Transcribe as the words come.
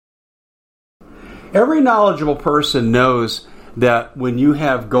Every knowledgeable person knows that when you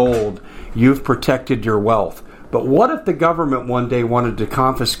have gold, you've protected your wealth. But what if the government one day wanted to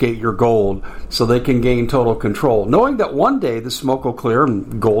confiscate your gold so they can gain total control, knowing that one day the smoke will clear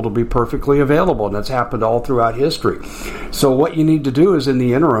and gold will be perfectly available, and that's happened all throughout history. So what you need to do is, in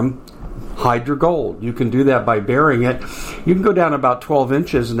the interim, hide your gold. You can do that by burying it. You can go down about 12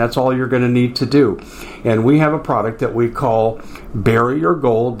 inches, and that's all you're going to need to do. And we have a product that we call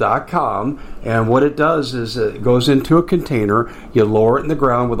buryyourgold.com, and what it does is it goes into a container. You lower it in the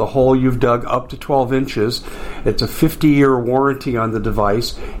ground with a hole you've dug up to 12 inches. It's a 50-year warranty on the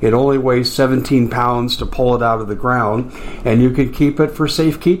device. It only weighs 17 pounds to pull it out of the ground, and you can keep it for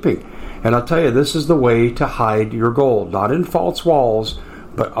safekeeping. And I'll tell you, this is the way to hide your gold, not in false walls,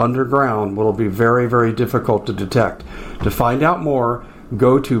 but underground. Will be very, very difficult to detect. To find out more,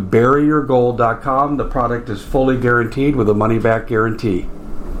 go to buryyourgold.com. The product is fully guaranteed with a money-back guarantee.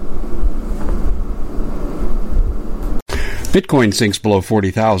 Bitcoin sinks below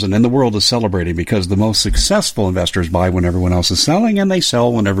 40,000, and the world is celebrating because the most successful investors buy when everyone else is selling, and they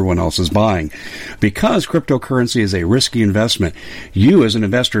sell when everyone else is buying. Because cryptocurrency is a risky investment, you as an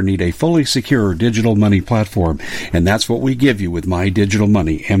investor need a fully secure digital money platform, and that's what we give you with My Digital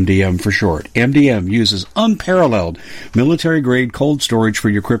Money, MDM for short. MDM uses unparalleled military-grade cold storage for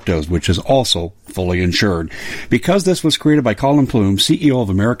your cryptos, which is also fully insured. Because this was created by Colin Plume, CEO of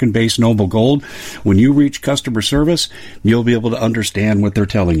American-based Noble Gold, when you reach customer service, you'll be able to understand what they're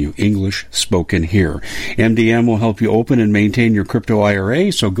telling you. English spoken here. MDM will help you open and maintain your crypto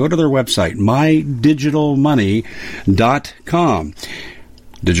IRA, so go to their website, mydigitalmoney.com.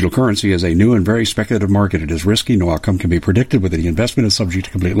 Digital currency is a new and very speculative market. It is risky. No outcome can be predicted. Whether the investment is subject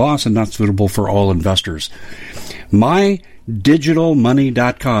to complete loss and not suitable for all investors.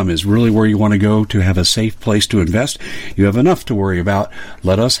 MyDigitalMoney.com is really where you want to go to have a safe place to invest. You have enough to worry about.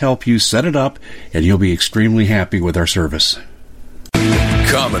 Let us help you set it up, and you'll be extremely happy with our service.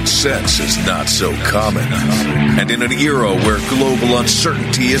 Common sense is not so common. And in an era where global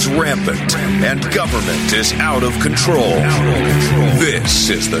uncertainty is rampant and government is out of control, this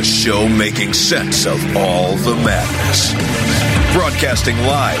is the show making sense of all the madness. Broadcasting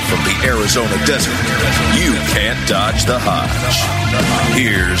live from the Arizona desert, you can't dodge the Hodge.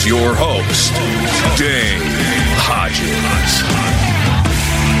 Here's your host, Dave Hodges.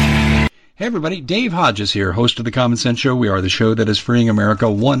 Hey everybody, Dave Hodges here, host of The Common Sense Show. We are the show that is freeing America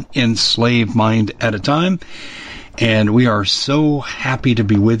one enslaved mind at a time. And we are so happy to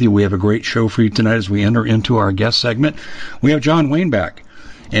be with you. We have a great show for you tonight as we enter into our guest segment. We have John Wayne back.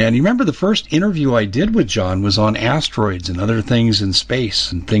 And you remember the first interview I did with John was on asteroids and other things in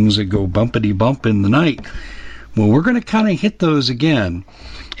space and things that go bumpity-bump in the night. Well, we're going to kind of hit those again.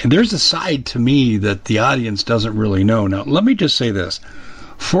 And there's a side to me that the audience doesn't really know. Now, let me just say this.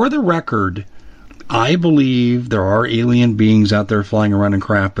 For the record, I believe there are alien beings out there flying around in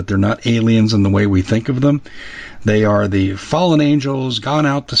crap, but they're not aliens in the way we think of them. They are the fallen angels gone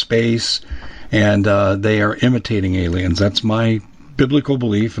out to space, and they are imitating aliens. That's my biblical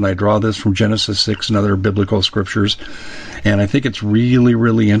belief, and I draw this from Genesis 6 and other biblical scriptures. And I think it's really,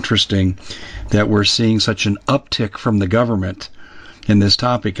 really interesting that we're seeing such an uptick from the government in this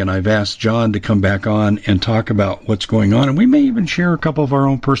topic, and I've asked John to come back on and talk about what's going on, and we may even share a couple of our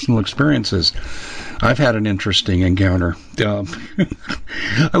own personal experiences. I've had an interesting encounter. I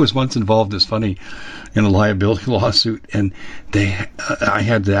was once involved, it's funny, in a liability lawsuit, and I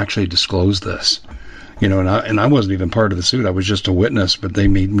had to actually disclose this. You know, and I wasn't even part of the suit. I was just a witness, but they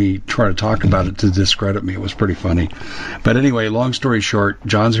made me try to talk about it to discredit me. It was pretty funny. But anyway, long story short,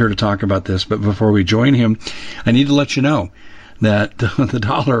 John's here to talk about this, but before we join him, I need to let you know that the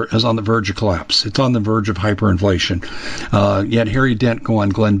dollar is on the verge of collapse. It's on the verge of hyperinflation. Yet Harry Dent go on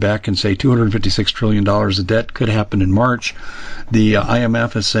Glenn Beck and say $256 trillion of debt could happen in March. The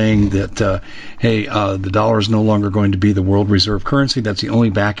IMF is saying that, the dollar is no longer going to be the world reserve currency. That's the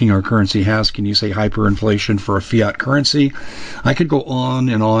only backing our currency has. Can you say hyperinflation for a fiat currency? I could go on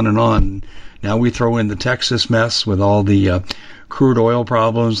and on and on. Now we throw in the Texas mess with all the crude oil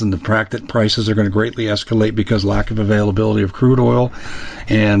problems and the fact that prices are going to greatly escalate because lack of availability of crude oil.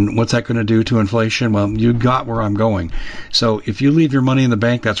 And what's that going to do to inflation? Well, you got where I'm going. So if you leave your money in the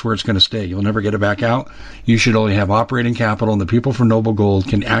bank, that's where it's going to stay. You'll never get it back out. You should only have operating capital, and the people from Noble Gold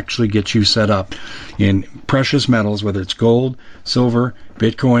can actually get you set up in precious metals, whether it's gold, silver,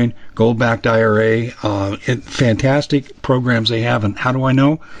 Bitcoin, gold-backed IRA, fantastic programs they have. And how do I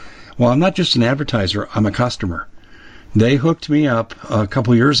know? Well, I'm not just an advertiser. I'm a customer. They hooked me up a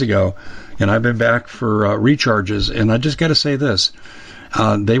couple years ago, and I've been back for recharges. And I just got to say this.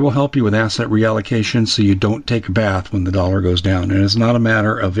 They will help you with asset reallocation so you don't take a bath when the dollar goes down. And it's not a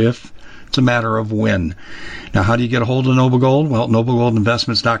matter of if It's a matter of when. Now, how do you get a hold of Noble Gold? Well,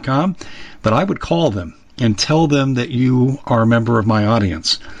 noblegoldinvestments.com. But I would call them and tell them that you are a member of my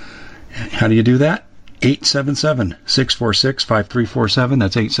audience. How do you do that? 877-646-5347.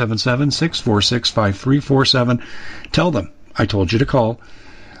 That's 877-646-5347. Tell them I told you to call.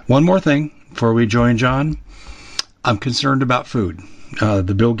 One more thing before we join John. I'm concerned about food.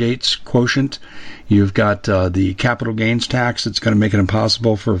 The Bill Gates quotient. You've got the capital gains tax that's going to make it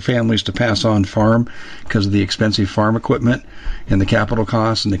impossible for families to pass on farm because of the expensive farm equipment and the capital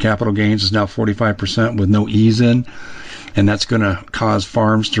costs, and the capital gains is now 45% with no ease in. And that's going to cause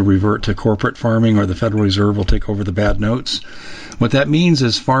farms to revert to corporate farming, or the Federal Reserve will take over the bad notes. What that means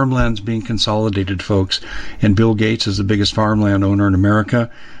is farmland's being consolidated, folks, and Bill Gates is the biggest farmland owner in America.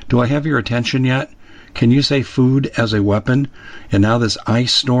 Do I have your attention yet? Can you say food as a weapon? And now this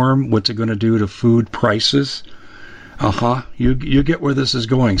ice storm, what's it going to do to food prices? You get where this is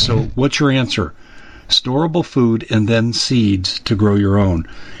going. So what's your answer? Storable food and then seeds to grow your own.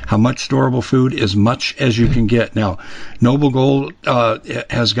 How much storable food? As much as you can get. Now, Noble Gold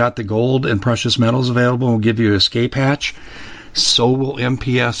has got the gold and precious metals available and will give you an escape hatch. So will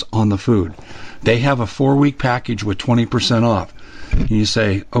MPS on the food. They have a 4-week package with 20% off. And you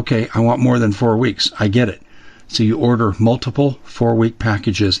say, okay, I want more than 4 weeks. I get it. So you order multiple 4-week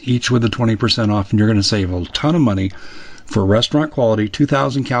packages, each with a 20% off, and you're going to save a ton of money for restaurant quality,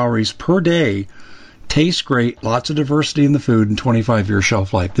 2,000 calories per day. Tastes great, lots of diversity in the food, and 25-year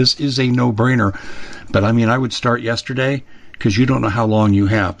shelf life. This is a no-brainer. But, I mean, I would start yesterday because you don't know how long you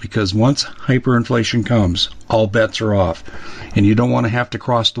have. Because once hyperinflation comes, all bets are off. And you don't want to have to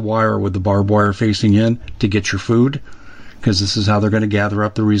cross the wire with the barbed wire facing in to get your food, because this is how they're going to gather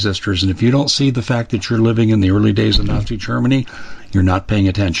up the resistors. And if you don't see the fact that you're living in the early days of Nazi Germany, you're not paying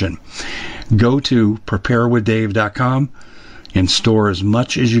attention. Go to preparewithdave.com. and store as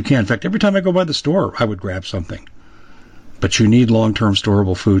much as you can. In fact, every time I go by the store, I would grab something. But you need long-term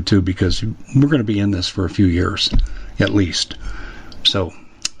storable food, too, because we're going to be in this for a few years, at least. So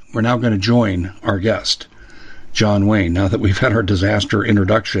we're now going to join our guest, John Wayne, now that we've had our disaster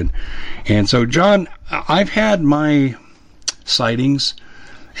introduction. And so, John, I've had my sightings,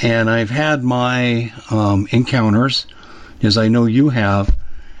 and I've had my encounters, as I know you have,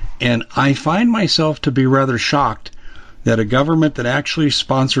 and I find myself to be rather shocked that a government that actually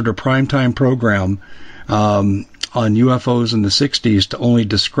sponsored a primetime program on UFOs in the 60s to only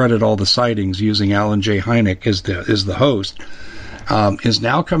discredit all the sightings using Alan J. Hynek as the host, is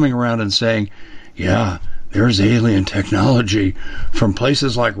now coming around and saying, yeah, there's alien technology from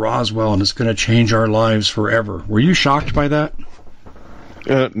places like Roswell, and it's going to change our lives forever. Were you shocked by that?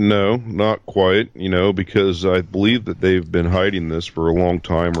 No, not quite, because I believe that they've been hiding this for a long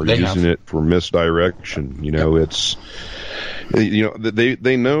time or using it for misdirection. It's,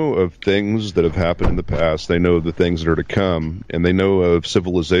 they know of things that have happened in the past. They know the things that are to come, and they know of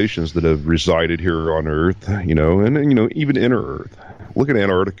civilizations that have resided here on Earth, and even inner Earth. Look at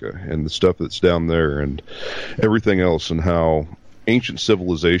Antarctica and the stuff that's down there and everything else, and how ancient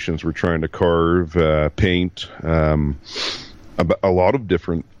civilizations were trying to carve, paint, a lot of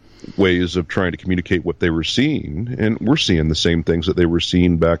different ways of trying to communicate what they were seeing, and we're seeing the same things that they were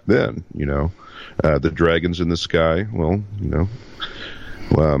seeing back then. The dragons in the sky. Well,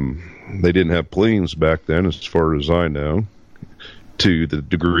 they didn't have planes back then, as far as I know, to the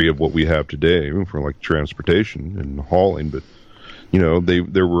degree of what we have today for like transportation and hauling. But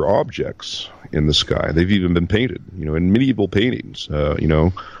there were objects in the sky. They've even been painted, in medieval paintings,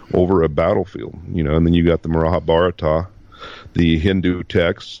 over a battlefield. And then you got the Mahabharata. The Hindu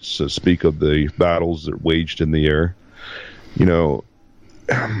texts speak of the battles that waged in the air.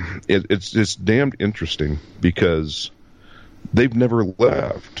 It's damned interesting because they've never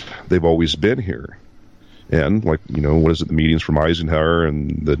left. They've always been here. And what is it, the meetings from Eisenhower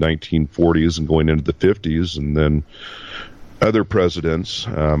in the 1940s and going into the 50s, and then other presidents,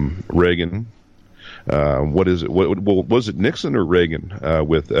 Reagan. What is it? What was it, Nixon or Reagan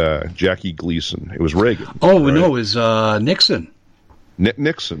with Jackie Gleason? It was Reagan. Oh, right? No, it was Nixon.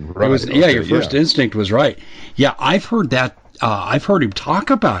 Nixon, right. Your first instinct was right. Yeah, I've heard that. I've heard him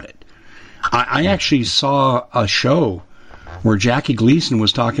talk about it. I actually saw a show where Jackie Gleason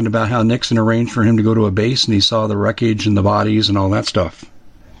was talking about how Nixon arranged for him to go to a base, and he saw the wreckage and the bodies and all that stuff.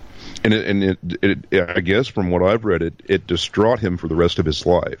 And it I guess from what I've read, it distraught him for the rest of his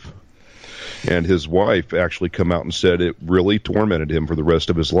life. And his wife actually come out and said it really tormented him for the rest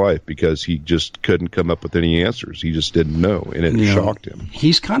of his life because he just couldn't come up with any answers. He just didn't know, and it shocked him.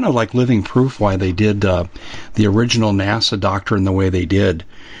 He's kind of like living proof why they did the original NASA doctrine the way they did,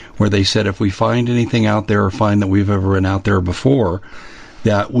 where they said if we find anything out there or find that we've ever been out there before,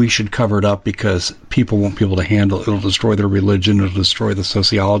 that we should cover it up because people won't be able to handle it. It'll destroy their religion. It'll destroy the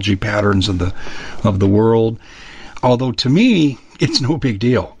sociology patterns of the world. Although to me, it's no big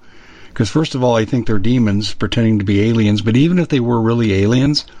deal. Because first of all, I think they're demons pretending to be aliens. But even if they were really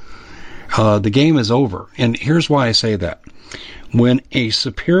aliens, the game is over. And here's why I say that. When a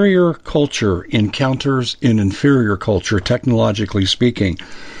superior culture encounters an inferior culture, technologically speaking,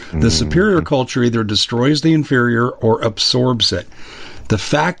 the superior culture either destroys the inferior or absorbs it. The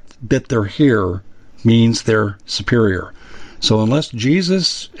fact that they're here means they're superior. So unless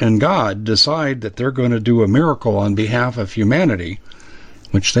Jesus and God decide that they're going to do a miracle on behalf of humanity,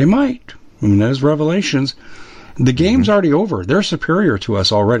 which they might, I mean, as Revelations, the game's already over. They're superior to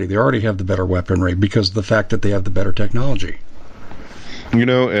us already. They already have the better weaponry because of the fact that they have the better technology. You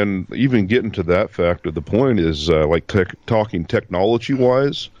know, and even getting to that fact, the point is, talking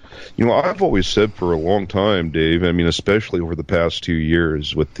technology-wise, you know, I've always said for a long time, Dave, I mean, especially over the past 2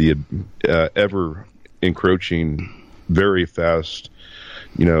 years with the ever-encroaching, very fast,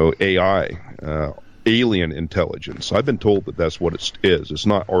 you know, AI, alien intelligence. I've been told that that's what it is. It's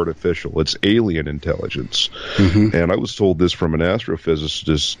not artificial. It's alien intelligence. Mm-hmm. And I was told this from an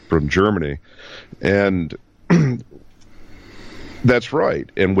astrophysicist from Germany. And that's right.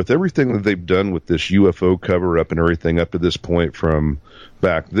 And with everything that they've done with this UFO cover-up and everything up to this point from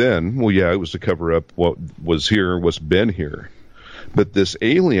back then, well, yeah, it was to cover up what was here, what's been here. But this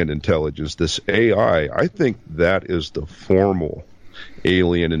alien intelligence, this AI, I think that is the formal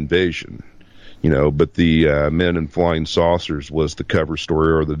alien invasion. You know, but the men in flying saucers was the cover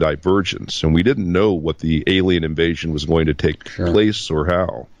story or the divergence. And we didn't know what the alien invasion was going to take place or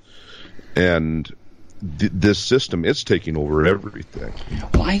how. And this system, it's taking over everything.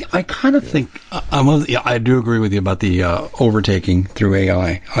 Well, I kind of think, I do agree with you about the overtaking through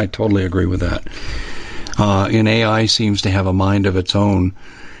AI. I totally agree with that. And AI seems to have a mind of its own,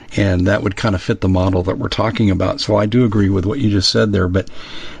 and that would kind of fit the model that we're talking about. So I do agree with what you just said there, but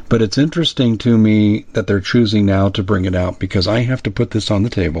it's interesting to me that they're choosing now to bring it out, because I have to put this on the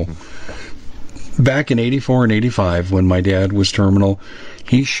table. Back in 84 and 85, when my dad was terminal,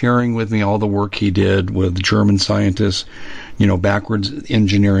 he's sharing with me all the work he did with German scientists, you know, backwards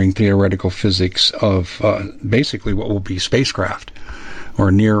engineering theoretical physics of basically what will be spacecraft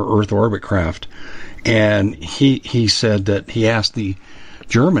or near Earth orbit craft. And he said that he asked the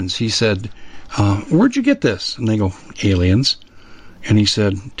Germans, he said, where'd you get this? And they go, aliens. And he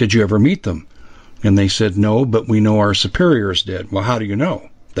said, did you ever meet them? And they said, no, but we know our superiors did. Well, how do you know?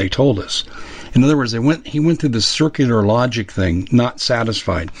 They told us. In other words, he went through this circular logic thing, not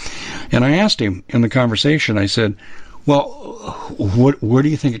satisfied. And I asked him in the conversation, I said, well, where do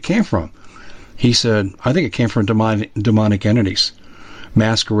you think it came from? He said, I think it came from demonic entities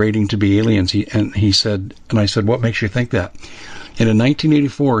masquerading to be aliens. And I said, what makes you think that? And in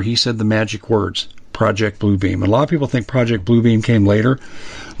 1984, he said the magic words, Project Bluebeam. A lot of people think Project Bluebeam came later.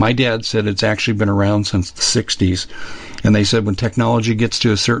 My dad said it's actually been around since the 60s. And they said when technology gets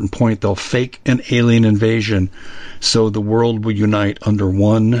to a certain point, they'll fake an alien invasion so the world will unite under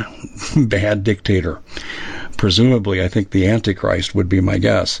one bad dictator. Presumably, I think the Antichrist would be my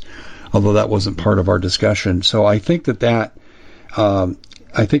guess, although that wasn't part of our discussion. So I think I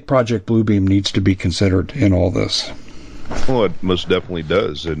think Project Bluebeam needs to be considered in all this. Well, it most definitely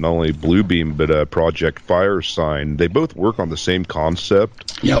does. And not only Bluebeam, but Project Firesign. They both work on the same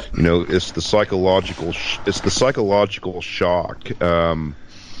concept. Yep. You know, it's the psychological shock.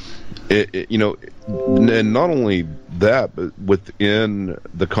 You know, and not only that, but within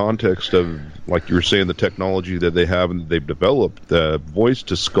the context of, like you were saying, the technology that they have and they've developed, the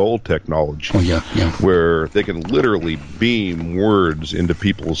voice-to-skull technology, where they can literally beam words into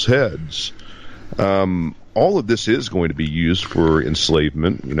people's heads. All of this is going to be used for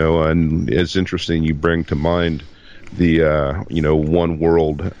enslavement, you know, and it's interesting you bring to mind the, you know, one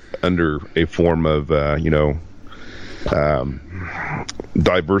world under a form of, you know,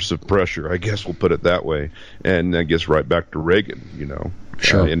 diversive pressure, I guess we'll put it that way. And I guess right back to Reagan, you know,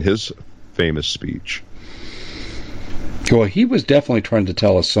 in his famous speech. Well, he was definitely trying to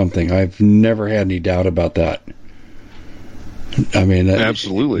tell us something. I've never had any doubt about that. I mean,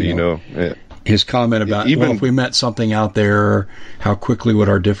 absolutely, you know his comment about, well, if we met something out there, how quickly would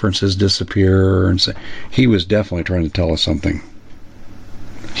our differences disappear? And so, he was definitely trying to tell us something.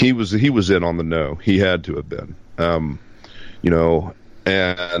 He was in on the know. He had to have been. You know,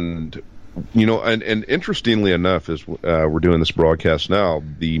 and you know, and interestingly enough, as we're doing this broadcast now,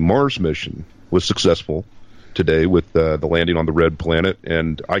 the Mars mission was successful today with the landing on the red planet,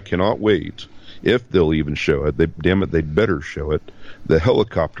 and I cannot wait if they'll even show it. They better show it. The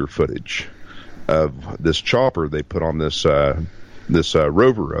helicopter footage of this chopper they put on this this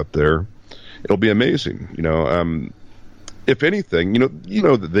rover up there, it'll be amazing. If anything, you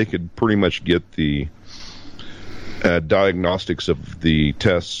know that they could pretty much get the diagnostics of the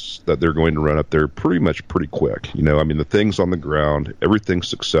tests that they're going to run up there pretty quick. The thing's on the ground, everything's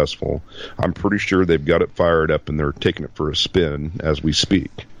successful. I'm pretty sure they've got it fired up and they're taking it for a spin as we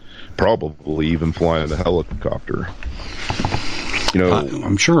speak. Probably even flying the helicopter.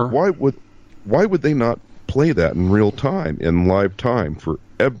 I'm sure. Why would they not play that in real time, in live time, for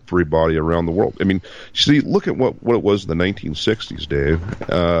everybody around the world? See, look at what it was in the 1960s, Dave.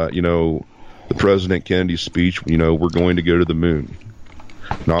 The President Kennedy's speech, we're going to go to the moon.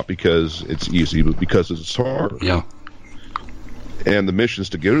 Not because it's easy, but because it's hard. Yeah. And the missions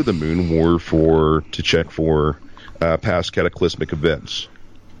to go to the moon were to check for past cataclysmic events.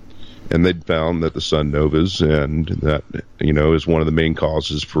 And they'd found that the sun novas, and that, is one of the main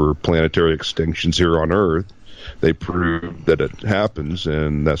causes for planetary extinctions here on Earth. They proved that it happens,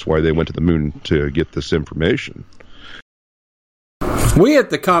 and that's why they went to the moon, to get this information. We at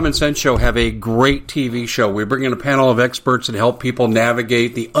the Common Sense Show have a great TV show. We bring in a panel of experts and help people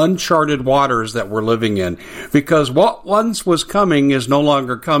navigate the uncharted waters that we're living in. Because what once was coming is no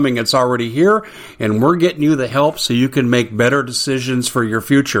longer coming. It's already here, and we're getting you the help so you can make better decisions for your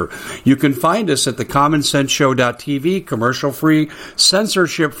future. You can find us at thecommonsenseshow.tv, commercial-free,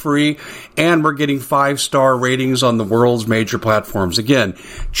 censorship-free, and we're getting 5-star ratings on the world's major platforms. Again,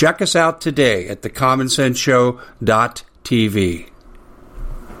 check us out today at thecommonsenseshow.tv.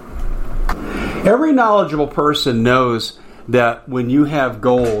 Every knowledgeable person knows that when you have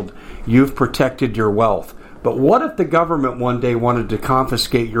gold, you've protected your wealth. But what if the government one day wanted to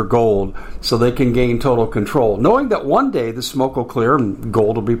confiscate your gold so they can gain total control, knowing that one day the smoke will clear and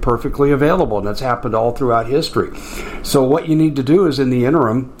gold will be perfectly available, and that's happened all throughout history. So what you need to do is, in the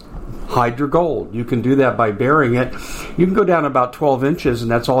interim, hide your gold. You can do that by burying it. You can go down about 12 inches, and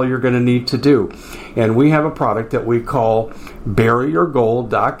that's all you're going to need to do. And we have a product that we call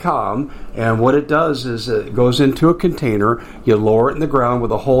buryyourgold.com, and what it does is it goes into a container. You lower it in the ground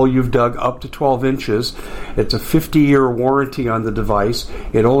with a hole you've dug up to 12 inches. It's a 50-year warranty on the device.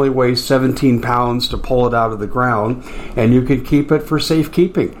 It only weighs 17 pounds to pull it out of the ground, and you can keep it for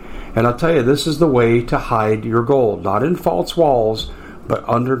safekeeping. And I'll tell you, this is the way to hide your gold. Not in false walls, but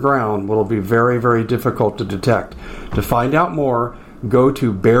underground, will be very, very difficult to detect. To find out more, go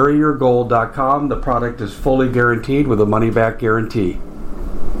to buryyourgold.com. The product is fully guaranteed with a money-back guarantee.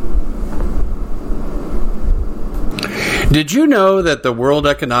 Did you know that the World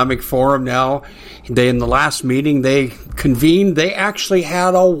Economic Forum now, in the last meeting they convened, they actually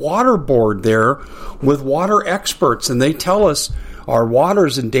had a water board there with water experts, and they tell us our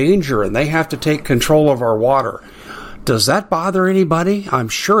water's in danger and they have to take control of our water. Does that bother anybody? I'm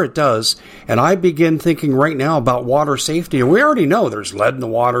sure it does. And I begin thinking right now about water safety. And we already know there's lead in the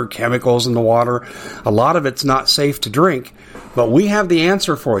water, chemicals in the water. A lot of it's not safe to drink. But we have the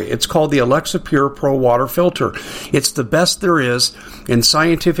answer for you. It's called the Alexa Pure Pro Water Filter. It's the best there is, and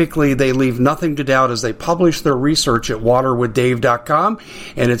scientifically they leave nothing to doubt as they publish their research at waterwithdave.com,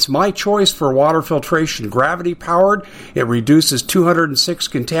 and it's my choice for water filtration. Gravity powered, it reduces 206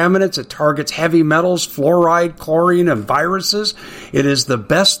 contaminants, it targets heavy metals, fluoride, chlorine, and viruses. It is the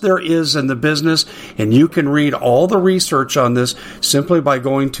best there is in the business, and you can read all the research on this simply by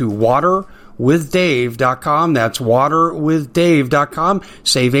going to waterwithdave.com. That's waterwithdave.com.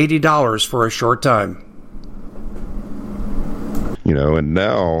 Save $80 for a short time. And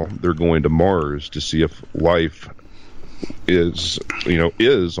now they're going to Mars to see if life is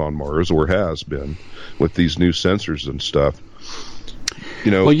on Mars, or has been, with these new sensors and stuff.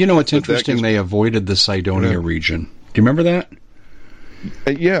 Well, it's interesting they avoided the Cydonia region. Do you remember that?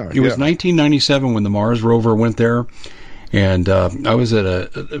 Yeah. It was 1997 when the Mars rover went there. And I was at a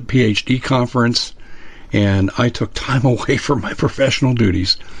PhD conference, and I took time away from my professional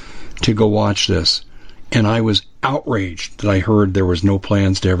duties to go watch this. And I was outraged that I heard there was no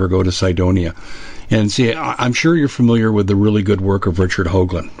plans to ever go to Cydonia. And see, I'm sure you're familiar with the really good work of Richard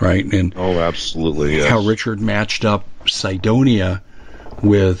Hoagland, right? And oh, absolutely, yes. How Richard matched up Cydonia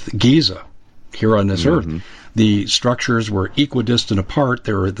with Giza here on this Earth. The structures were equidistant apart.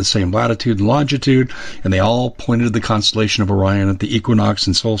 They were at the same latitude and longitude, and they all pointed to the constellation of Orion at the equinox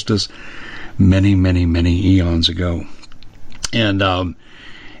and solstice many, many, many eons ago. And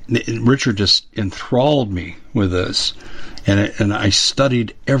Richard just enthralled me with this. And I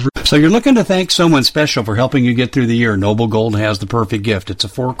studied every... So you're looking to thank someone special for helping you get through the year. Noble Gold has the perfect gift. It's a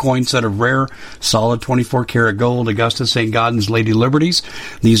 4-coin set of rare, solid 24-karat gold Augusta St. Gaudens Lady Liberties.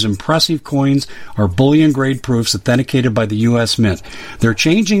 These impressive coins are bullion-grade proofs authenticated by the U.S. Mint. They're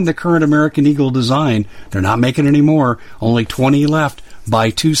changing the current American Eagle design. They're not making any more. Only 20 left. Buy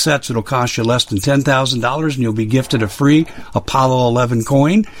 2 sets. It'll cost you less than $10,000, and you'll be gifted a free Apollo 11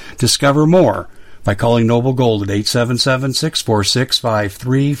 coin. Discover more by calling Noble Gold at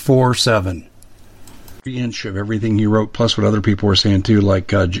 877-646-5347. 3 inch of everything he wrote, plus what other people were saying too,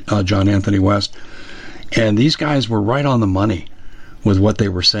 like John Anthony West. And these guys were right on the money with what they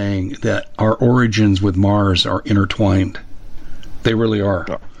were saying, that our origins with Mars are intertwined. They really are.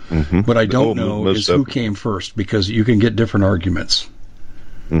 Mm-hmm. What I don't know is who came first, because you can get different arguments.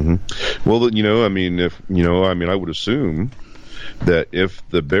 Mm-hmm. Well, I would assume that if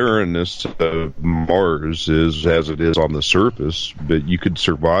the barrenness of Mars is as it is on the surface, but you could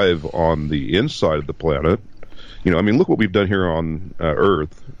survive on the inside of the planet. Look what we've done here on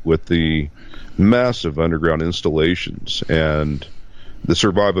Earth with the massive underground installations and the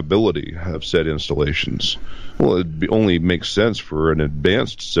survivability of said installations. Well, it only makes sense for an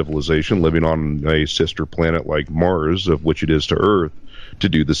advanced civilization living on a sister planet like Mars, of which it is to Earth, to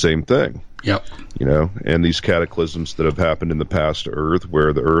do the same thing. Yep. And these cataclysms that have happened in the past to Earth,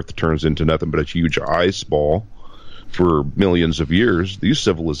 where the Earth turns into nothing but a huge ice ball for millions of years, these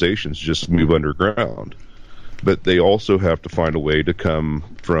civilizations just move underground. But they also have to find a way to come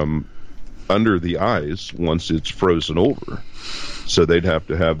from under the ice once it's frozen over. So they'd have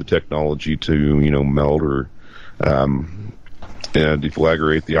to have the technology to, melt or and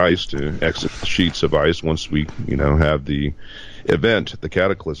deflagrate the ice to exit the sheets of ice once we, have the event, the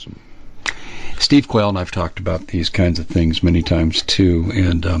cataclysm. Steve Quayle and I've talked about these kinds of things many times too,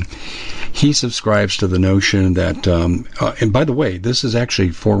 and he subscribes to the notion that, and by the way, this is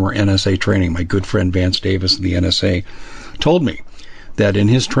actually former NSA training. My good friend Vance Davis in the NSA told me that in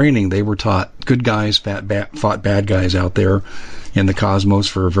his training they were taught good guys fought bad guys out there in the cosmos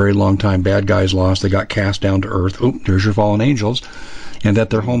for a very long time. Bad guys lost. They got cast down to Earth. Oh, there's your fallen angels. And that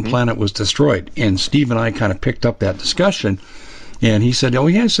their home planet was destroyed. And Steve and I kind of picked up that discussion. And he said, oh,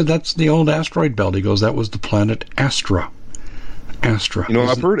 yeah, I said, that's the old asteroid belt. He goes, that was the planet Astra. Astra.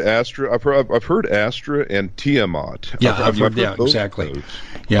 I've heard Astra. I've heard Astra and Tiamat. Yeah, I've heard exactly. Those.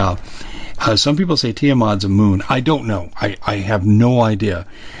 Yeah. Some people say Tiamat's a moon. I don't know. I have no idea.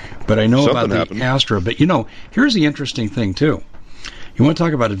 But I know something about the Astra. But, here's the interesting thing, too. You want to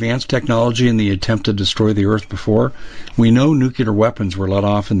talk about advanced technology and the attempt to destroy the Earth before? We know nuclear weapons were let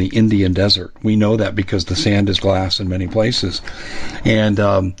off in the Indian desert. We know that because the sand is glass in many places. And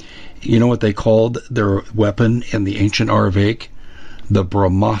you know what they called their weapon in the ancient Aravaic? The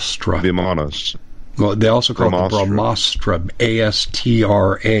Brahmastra. Vimanas. Well, they also called it the Brahmastra,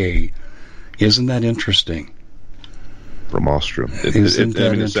 A-S-T-R-A. Isn't that interesting? Brahmastra. Isn't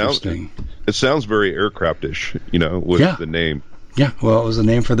that interesting? It sounds very aircraftish, with the name. Yeah, well, it was the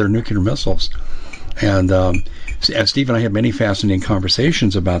name for their nuclear missiles. And Steve and I had many fascinating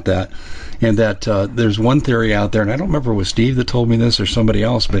conversations about that. And that there's one theory out there, and I don't remember if it was Steve that told me this or somebody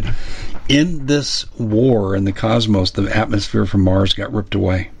else, but in this war in the cosmos, the atmosphere from Mars got ripped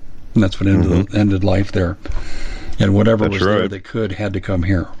away. And that's what ended life there. And whatever was there that could had to come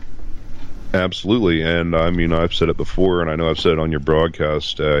here. Absolutely, and I've said it before, and I know I've said it on your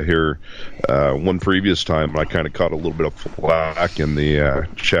broadcast here one previous time. I kind of caught a little bit of flack in the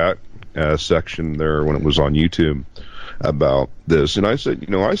chat section there when it was on YouTube about this, and I said,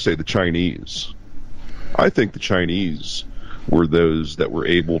 I say the Chinese. I think the Chinese were those that were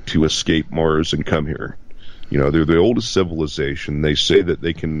able to escape Mars and come here. They're the oldest civilization. They say that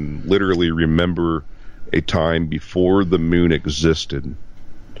they can literally remember a time before the moon existed.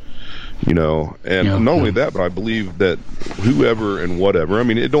 Not only that, but I believe that whoever and whatever,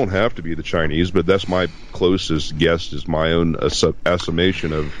 it don't have to be the Chinese, but that's my closest guess, is my own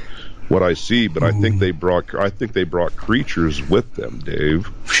estimation of what I see. But I think they brought creatures with them, Dave.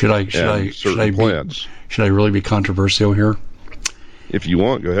 Should I really be controversial here? If you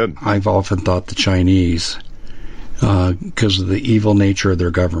want, go ahead. I've often thought the Chinese, because of the evil nature of their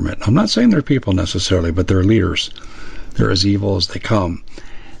government. I'm not saying they're people necessarily, but they're leaders. They're as evil as they come.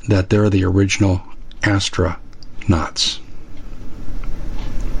 That they're the original astronauts.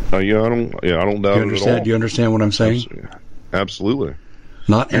 I don't doubt it at all. Do you understand what I'm saying? Absolutely.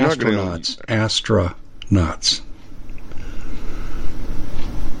 Not astronauts, astronauts.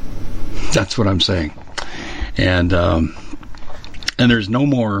 That's what I'm saying. And there's no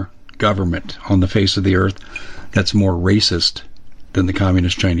more government on the face of the earth that's more racist than the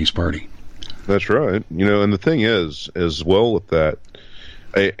Communist Chinese Party. That's right. And the thing is, as well with that,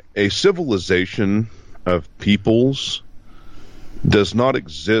 a civilization of peoples does not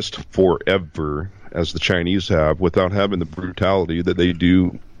exist forever, as the Chinese have, without having the brutality that they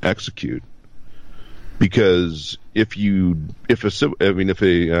do execute. Because I don't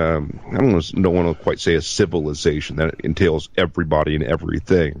want to quite say a civilization, that entails everybody and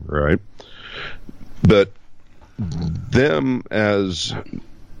everything, right? But them as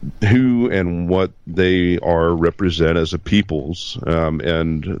who and what they are represent as a peoples,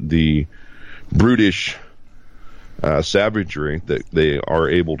 and the brutish savagery that they are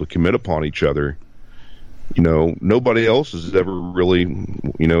able to commit upon each other, nobody else has ever really,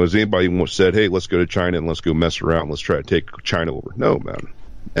 has anybody said, hey, let's go to China and let's go mess around, let's try to take China over? No, man,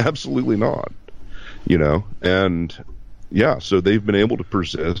 absolutely not. And yeah, so they've been able to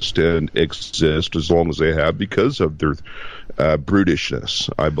persist and exist as long as they have because of their brutishness,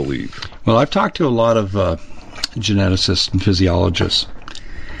 I believe. Well, I've talked to a lot of geneticists and physiologists,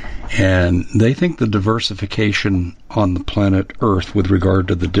 and they think the diversification on the planet Earth with regard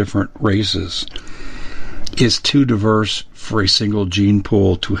to the different races is too diverse for a single gene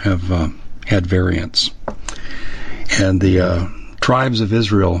pool to have had variants. And the tribes of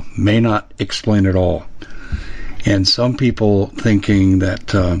Israel may not explain it all. And some people thinking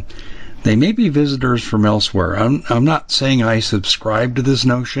that they may be visitors from elsewhere. I'm not saying I subscribe to this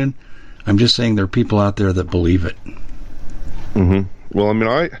notion. I'm just saying there are people out there that believe it. Mm-hmm. Well,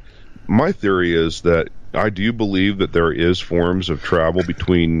 my theory is that I do believe that there is forms of travel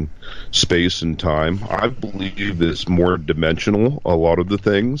between space and time. I believe it's more dimensional, a lot of the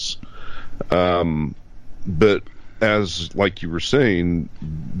things. But as, like you were saying,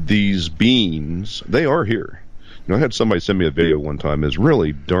 these beings, they are here. I had somebody send me a video one time. It's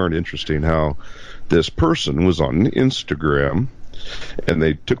really darn interesting how this person was on Instagram, and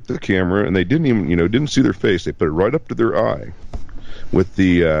they took the camera, and they didn't even, didn't see their face. They put it right up to their eye. With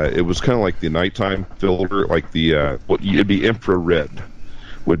the, it was kind of like the nighttime filter, like the, it'd be infrared,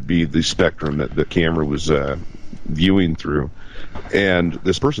 would be the spectrum that the camera was viewing through. And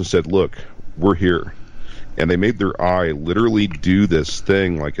this person said, look, we're here. And they made their eye literally do this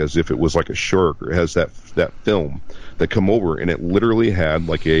thing like as if it was like a shark, or it has that film that come over, and it literally had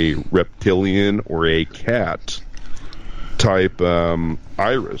like a reptilian or a cat type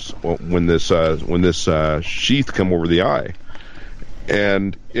iris when this sheath come over the eye.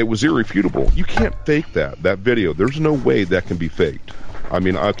 And it was irrefutable. You can't fake that video. There's no way that can be faked. I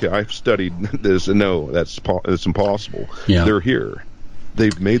mean, okay, I've studied this, and no, it's impossible. Yeah. They're here.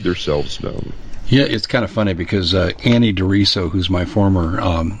 They've made themselves known. Yeah, it's kind of funny because Annie DeRiso, who's my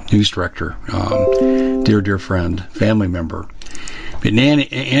former news director, dear friend, family member, but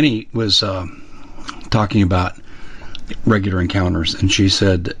Annie was talking about regular encounters, and she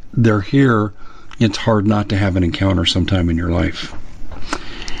said, they're here, it's hard not to have an encounter sometime in your life.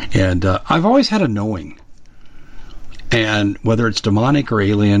 And I've always had a knowing. And whether it's demonic or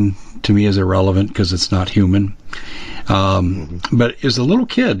alien, to me is irrelevant because it's not human. But as a little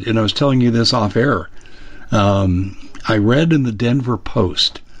kid, and I was telling you this off air, I read in the Denver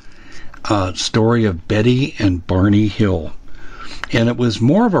Post a story of Betty and Barney Hill. And it was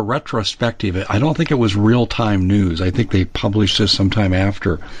more of a retrospective. I don't think it was real-time news. I think they published this sometime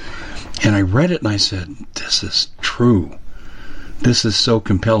after. And I read it and I said, this is true. This is so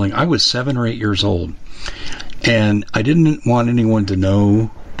compelling. I was 7 or 8 years old. And I didn't want anyone to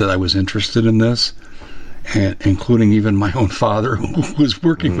know that I was interested in this, and including even my own father, who was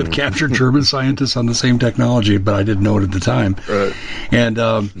working with captured German scientists on the same technology, but I didn't know it at the time. Right. And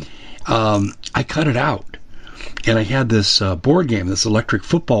I cut it out. And I had this board game, this electric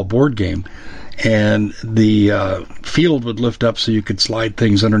football board game, and the field would lift up so you could slide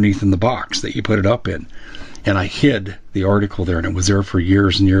things underneath in the box that you put it up in. And I hid the article there, and it was there for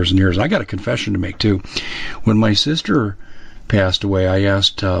years and years and years. I got a confession to make, too. When my sister passed away, I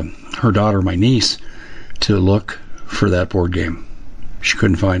asked her daughter, my niece, to look for that board game. She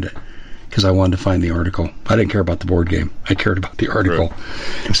couldn't find it because I wanted to find the article. I didn't care about the board game. I cared about the article.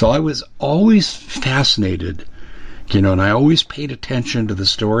 Right. So I was always fascinated, and I always paid attention to the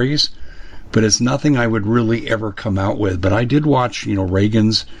stories, but it's nothing I would really ever come out with. But I did watch,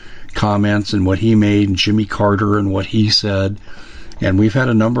 Reagan's comments and what he made, and Jimmy Carter and what he said. And we've had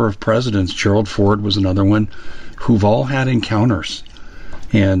a number of presidents, Gerald Ford was another one, who've all had encounters.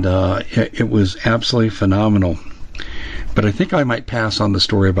 And it was absolutely phenomenal. But I think I might pass on the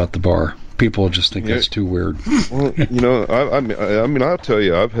story about the bar. People just think that's too weird. Well, I mean, I'll tell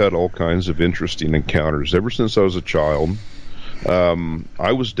you, I've had all kinds of interesting encounters ever since I was a child.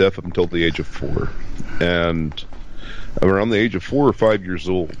 I was deaf up until the age of 4. And Around the age of 4 or 5 years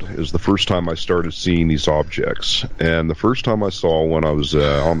old is the first time I started seeing these objects. And the first time I saw one, I was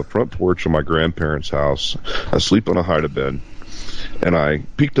on the front porch of my grandparents' house, asleep on a hide-a-bed. And I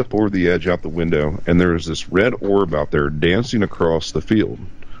peeked up over the edge out the window, and there was this red orb out there dancing across the field.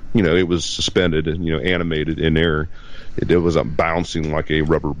 You know, it was suspended and, you know, animated in air. It wasn't bouncing like a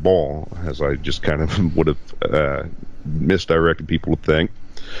rubber ball, as I just kind of would have misdirected people to think.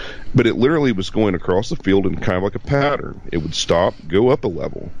 But it literally was going across the field in kind of like a pattern. It would stop, go up a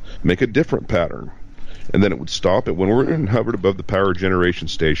level, make a different pattern, and then it would stop. It went over and hovered above the power generation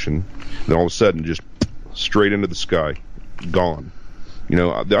station, and then all of a sudden just straight into the sky, gone. You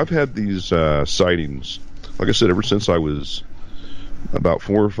know, I've had these sightings, like I said, ever since I was about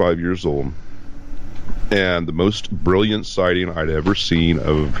 4 or 5 years old. And the most brilliant sighting I'd ever seen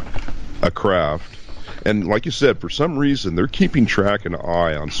of a craft. And like you said, for some reason, they're keeping track and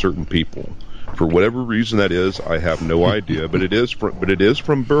eye on certain people. For whatever reason that is, I have no idea. But it is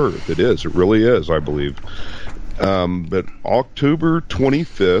from birth. It really is, I believe. But October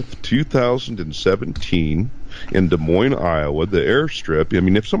 25th, 2017, in Des Moines, Iowa, the airstrip, I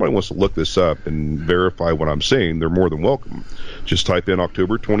mean, if somebody wants to look this up and verify what I'm saying, they're more than welcome. Just type in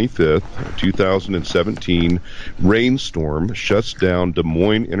October 25th, 2017, rainstorm shuts down Des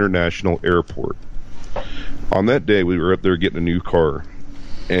Moines International Airport. On that day, we were up there getting a new car.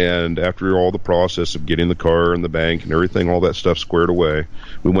 And after all the process of getting the car and the bank and everything, all that stuff squared away,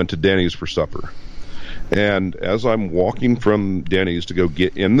 we went to Denny's for supper. And as I'm walking from Denny's to go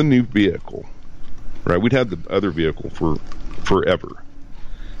get in the new vehicle, right, we'd had the other vehicle for forever.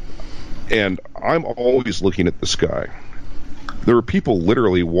 And I'm always looking at the sky. There were people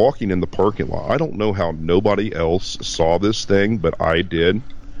literally walking in the parking lot. I don't know how nobody else saw this thing, but I did.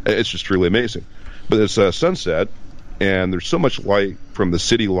 It's just really amazing. But it's sunset, and there's so much light from the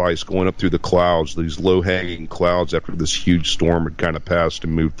city lights going up through the clouds, these low-hanging clouds after this huge storm had kind of passed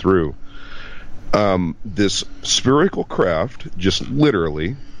and moved through. This spherical craft just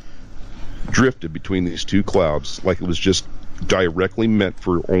literally drifted between these two clouds like it was just directly meant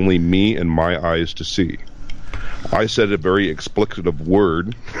for only me and my eyes to see. I said a very explicative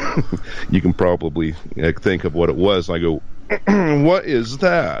word. You can probably think of what it was. I go, what is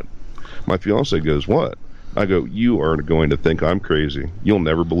that? My fiance goes, what? I go, you are going to think I'm crazy. You'll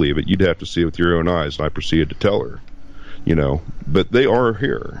never believe it. You'd have to see it with your own eyes. And I proceeded to tell her, you know, but they are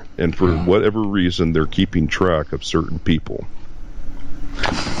here. And for whatever reason, they're keeping track of certain people.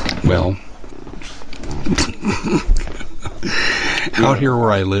 Well, out here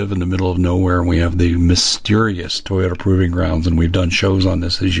where I live in the middle of nowhere, we have the mysterious Toyota Proving Grounds, and we've done shows on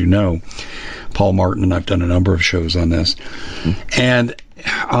this, as you know. Paul Martin and I've done a number of shows on this. And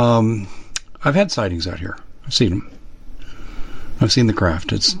I've had sightings out here. I've seen them. I've seen the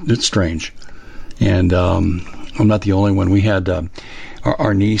craft. It's strange. And I'm not the only one. We had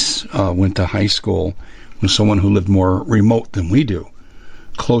our niece went to high school with someone who lived more remote than we do,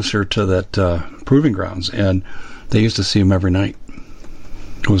 closer to that Proving Grounds, and they used to see them every night.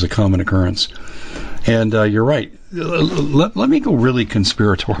 It was a common occurrence. And you're right. Let me go really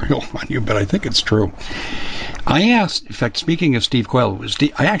conspiratorial on you, but I think it's true. I asked, in fact, speaking of Steve Quayle,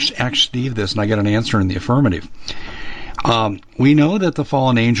 I actually asked Steve this, and I got an answer in the affirmative. We know that the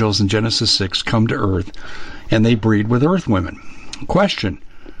fallen angels in Genesis 6 come to Earth, and they breed with Earth women. Question,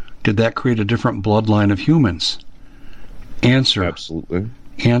 did that create a different bloodline of humans? Answer. Absolutely.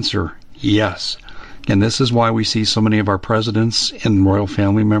 Answer, yes. And this is why we see so many of our presidents and royal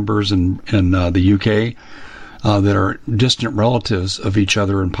family members in the UK that are distant relatives of each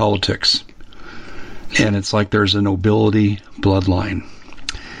other in politics. And it's like there's a nobility bloodline.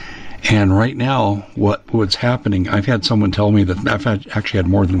 And right now, what's happening, I've had someone tell me that, I've actually had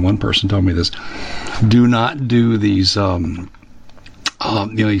more than one person tell me this, do not do these these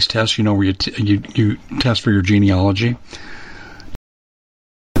tests, where you test for your genealogy.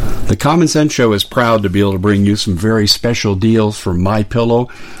 The Common Sense Show is proud to be able to bring you some very special deals from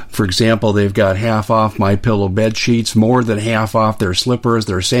MyPillow. For example, they've got half off MyPillow bed sheets, more than half off their slippers,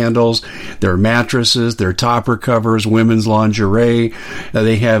 their sandals, their mattresses, their topper covers, women's lingerie.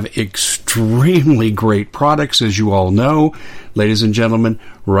 They have extremely great products, as you all know. Ladies and gentlemen,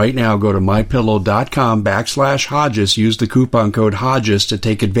 right now go to mypillow.com/Hodges. Use the coupon code Hodges to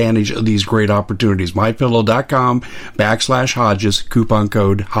take advantage of these great opportunities. mypillow.com/Hodges, coupon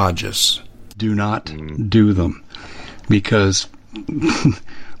code Hodges. Do not do them, because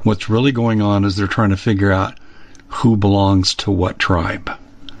what's really going on is they're trying to figure out who belongs to what tribe.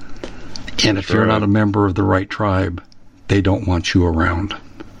 And if you're not a member of the right tribe, they don't want you around.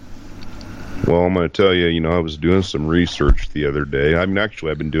 Well, I'm going to tell you, I was doing some research the other day. I've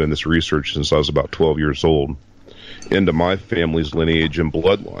been doing this research since I was about 12 years old. into my family's lineage and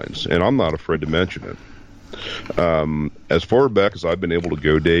bloodlines, and I'm not afraid to mention it. As far back as I've been able to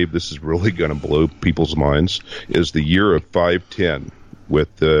go, Dave, this is really going to blow people's minds, is the year of 510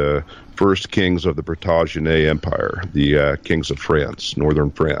 with the first kings of the Plantagenet Empire, the kings of France,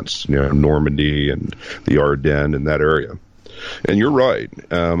 northern France, Normandy and the Ardennes and that area. And you're right.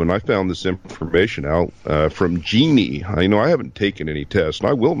 And I found this information out from Genie. I haven't taken any tests, and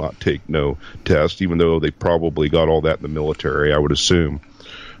I will not take no test, even though they probably got all that in the military, I would assume.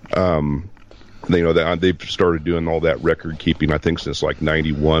 They've started doing all that record keeping, I think, since like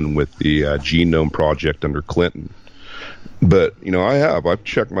 91 with the Genome Project under Clinton. But, I've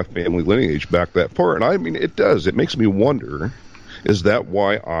checked my family lineage back that far, and it makes me wonder, is that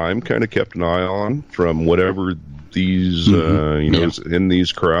why I'm kind of kept an eye on from whatever these, is in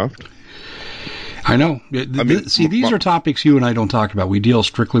these craft? I know. These are topics you and I don't talk about. We deal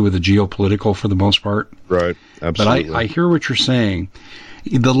strictly with the geopolitical for the most part. Right, absolutely. But I hear what you're saying.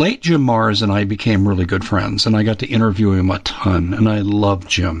 The late Jim Marrs and I became really good friends, and I got to interview him a ton, and I love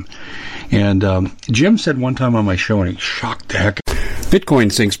Jim. And Jim said one time on my show, and he shocked the heck.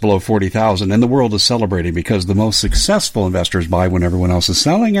 Bitcoin sinks below 40,000, and the world is celebrating because the most successful investors buy when everyone else is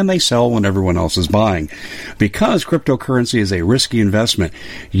selling, and they sell when everyone else is buying. Because cryptocurrency is a risky investment,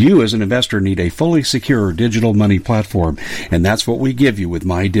 you as an investor need a fully secure digital money platform, and that's what we give you with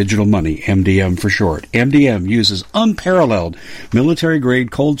My Digital Money, MDM for short. MDM uses unparalleled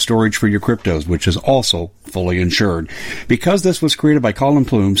military-grade cold storage for your cryptos, which is also fully insured. Because this was created by Colin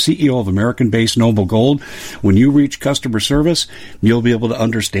Plume, CEO of American-based Noble Gold, when you reach customer service, you'll be able to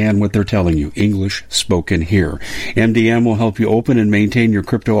understand what they're telling you. English spoken here. MDM will help you open and maintain your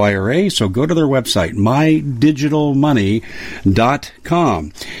crypto IRA, so go to their website,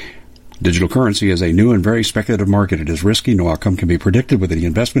 mydigitalmoney.com. Digital currency is a new and very speculative market. It is risky. No outcome can be predicted. With any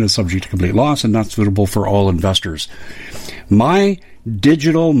investment is subject to complete loss and not suitable for all investors.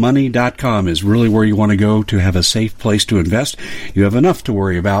 MyDigitalMoney.com is really where you want to go to have a safe place to invest. You have enough to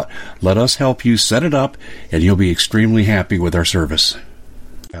worry about. Let us help you set it up, and you'll be extremely happy with our service.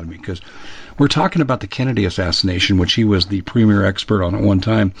 Because we're talking about the Kennedy assassination, which he was the premier expert on at one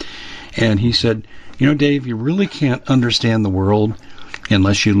time. And he said, Dave, you really can't understand the world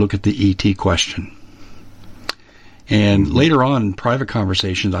unless you look at the ET question. And later on in private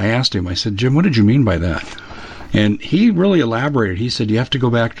conversations, I asked him, I said, Jim, what did you mean by that? And he really elaborated. He said, you have to go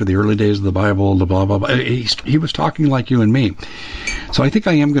back to the early days of the Bible, the blah, blah, blah. He was talking like you and me. So I think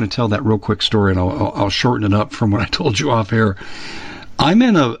I am going to tell that real quick story, and I'll shorten it up from what I told you off air. I'm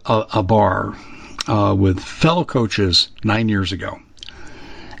in a bar with fellow coaches 9 years ago.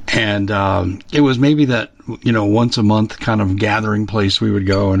 And it was maybe that, once a month kind of gathering place we would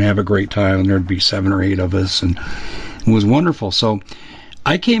go and have a great time, and there'd be 7 or 8 of us, and it was wonderful. So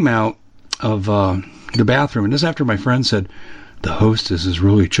I came out of the bathroom, and this after my friend said, the hostess is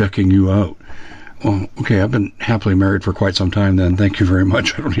really checking you out. Well, okay, I've been happily married for quite some time then. Thank you very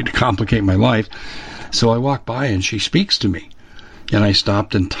much. I don't need to complicate my life. So I walked by, and she speaks to me. And I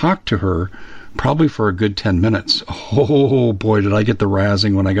stopped and talked to her probably for a good 10 minutes. Oh, boy, did I get the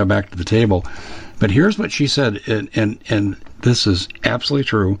razzing when I got back to the table. But here's what she said, and this is absolutely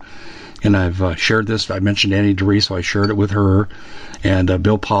true. And I've shared this. I mentioned Annie DeRee, so I shared it with her. And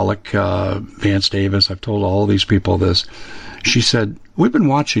Bill Pollock, Vance Davis, I've told all these people this. She said, we've been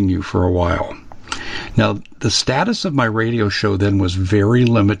watching you for a while. Now, the status of my radio show then was very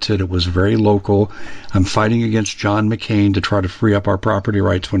limited. It was very local. I'm fighting against John McCain to try to free up our property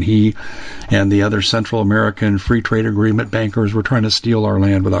rights when he and the other Central American Free Trade Agreement bankers were trying to steal our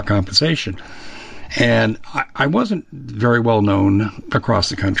land without compensation. And I wasn't very well known across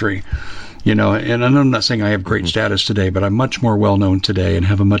the country, and I'm not saying I have great status today, but I'm much more well known today and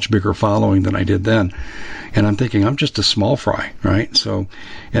have a much bigger following than I did then. And I'm thinking I'm just a small fry, right? So,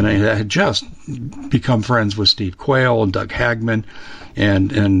 and I had just become friends with Steve Quayle and Doug Hagman,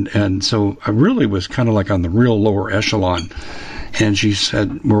 and so I really was kind of like on the real lower echelon. And she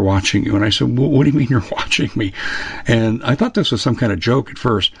said, we're watching you. And I said, well, what do you mean you're watching me? And I thought this was some kind of joke at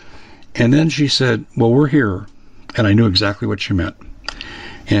first. And then she said, well, we're here. And I knew exactly what she meant.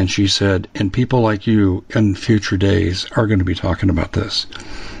 And she said, and people like you in future days are going to be talking about this.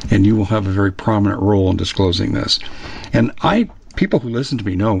 And you will have a very prominent role in disclosing this. And people who listen to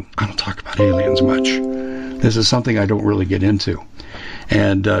me know I don't talk about aliens much. This is something I don't really get into.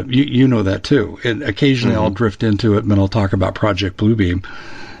 And you know that too. And occasionally I'll drift into it, and I'll talk about Project Bluebeam.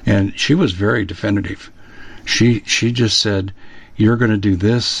 And she was very definitive. She just said, you're going to do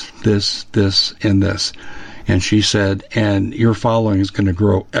this, this, this, and this. And she said, and your following is going to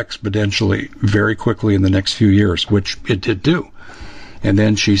grow exponentially very quickly in the next few years, which it did do. And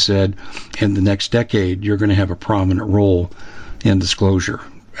then she said, in the next decade, you're going to have a prominent role in disclosure.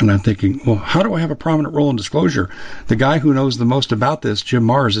 And I'm thinking, well, how do I have a prominent role in disclosure? The guy who knows the most about this, Jim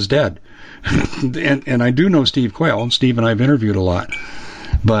Marrs, is dead. and I do know Steve Quayle. Steve and I have interviewed a lot.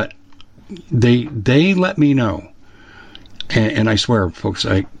 But they let me know. And I swear, folks,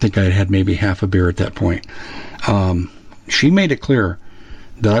 I think I had maybe half a beer at that point. She made it clear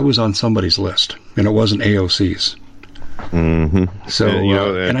that I was on somebody's list, and it wasn't AOC's. Mm-hmm. So,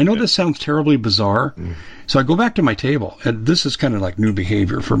 and I know this sounds terribly bizarre. So I go back to my table, and this is kind of like new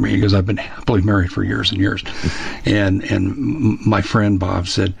behavior for me because I've been happily married for years and years. And my friend Bob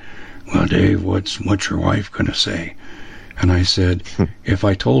said, "Well, Dave, what's your wife going to say?" And I said, "If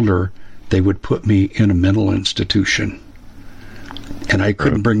I told her, they would put me in a mental institution." And I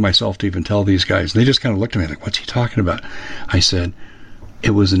couldn't bring myself to even tell these guys. They just kind of looked at me like, "What's he talking about?" I said,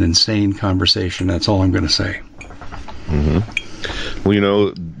 "It was an insane conversation. That's all I'm going to say." Mm-hmm.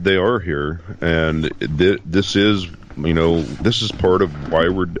 Well, they are here, and this is part of why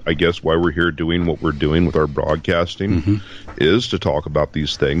we're here doing what we're doing with our broadcasting, is to talk about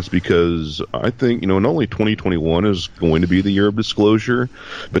these things, because I think, not only 2021 is going to be the year of disclosure,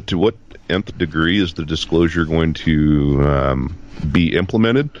 but to what nth degree is the disclosure going to be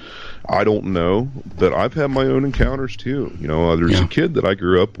implemented? I don't know, but I've had my own encounters too. There's a kid that I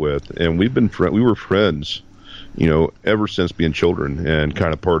grew up with, and we were friends, ever since being children, and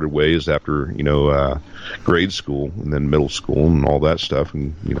kind of parted ways after, grade school and then middle school and all that stuff.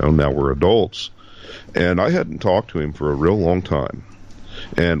 And, now we're adults, and I hadn't talked to him for a real long time.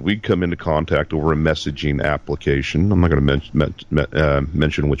 And we'd come into contact over a messaging application. I'm not going to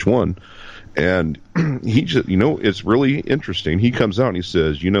mention which one. And he just, it's really interesting. He comes out and he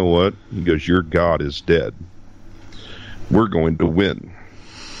says, "You know what?" He goes, "Your God is dead. We're going to win.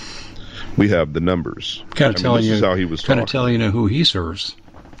 We have the numbers." Kind of telling you how he was kind of telling you who he serves.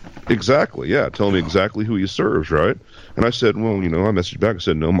 Exactly, yeah, telling me exactly who he serves, right? And I said, well, I messaged back. I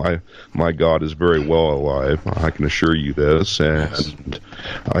said, "No, my God is very well alive. I can assure you this, and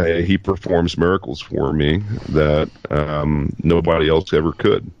he performs miracles for me that nobody else ever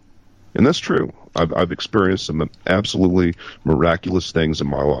could." And that's true. I've experienced some absolutely miraculous things in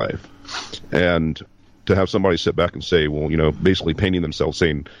my life, and to have somebody sit back and say, well, basically painting themselves,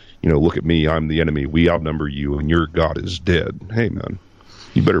 saying, "Look at me, I'm the enemy. We outnumber you, and your God is dead." Hey, man,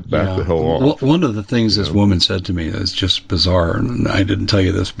 you better back the hell off. One of the things this woman said to me is just bizarre, and I didn't tell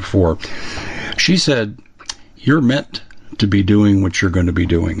you this before. She said, "You're meant to be doing what you're going to be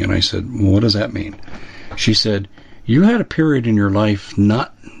doing." And I said, "Well, what does that mean?" She said, "You had a period in your life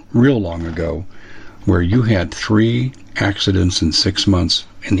not real long ago where you had 3 accidents in 6 months,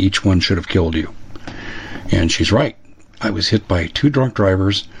 and each one should have killed you." And she's right. I was hit by 2 drunk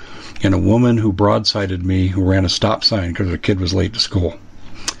drivers and a woman who broadsided me, who ran a stop sign because her kid was late to school.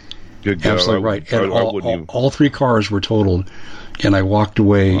 Good Absolutely right. And all 3 cars were totaled, and I walked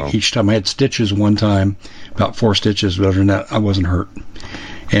away. Wow. Each time I had stitches one time, about 4 stitches, but other than that, I wasn't hurt.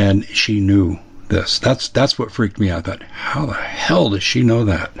 And she knew this. That's what freaked me out. That how the hell does she know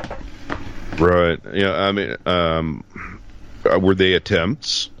that? Right. Yeah. I mean, were they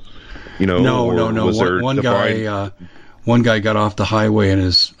attempts? No. One guy got off the highway and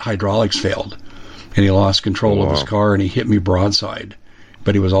his hydraulics failed, and he lost control of his car, and he hit me broadside.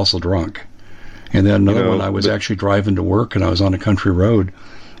 But he was also drunk. And then another one, I was actually driving to work, and I was on a country road,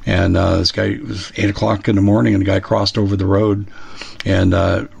 and this guy, it was 8 o'clock in the morning, and the guy crossed over the road and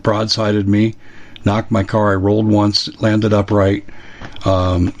broadsided me, knocked my car. I rolled once, landed upright,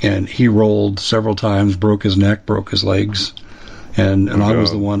 and he rolled several times, broke his neck, broke his legs, and I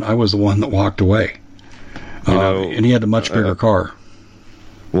was the one that walked away. And he had a much bigger car.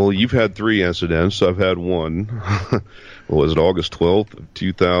 Well, you've had 3 incidents. I've had one. What was it, August 12th of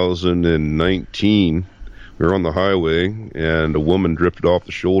 2019? We were on the highway, and a woman drifted off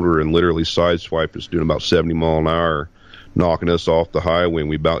the shoulder and literally sideswiped us doing about 70 miles an hour, knocking us off the highway, and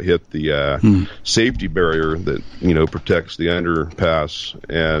we about hit the safety barrier that protects the underpass,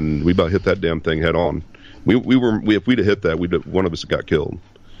 and we about hit that damn thing head on. If we'd have hit that, one of us got killed.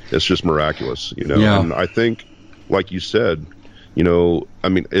 It's just miraculous, Yeah. And I think, like you said,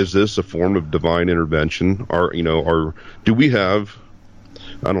 is this a form of divine intervention? Do we have,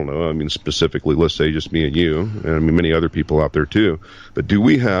 I don't know, specifically, let's say just me and you, and many other people out there too, but do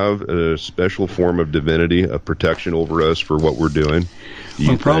we have a special form of divinity, of protection over us for what we're doing?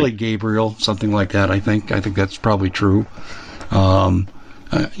 Well, probably Gabriel, something like that, I think. I think that's probably true.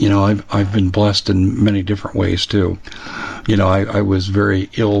 I've been blessed in many different ways too. I was very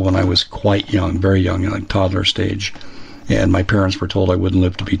ill when I was quite young, very young, like toddler stage. And my parents were told I wouldn't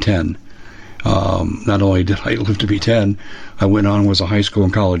live to be 10. Not only did I live to be 10, I went on and was a high school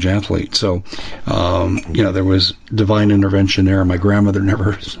and college athlete. So, there was divine intervention there. My grandmother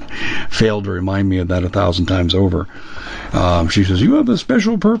never failed to remind me of that 1,000 times over. She says, you have a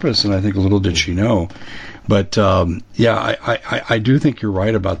special purpose. And I think little did she know. But, I do think you're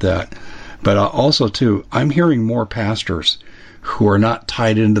right about that. But also, too, I'm hearing more pastors who are not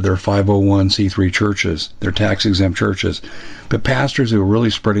tied into their 501c3 churches, their tax-exempt churches, but pastors who are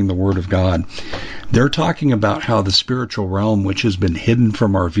really spreading the word of God. They're talking about how the spiritual realm, which has been hidden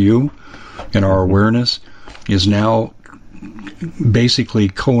from our view and our awareness, is now basically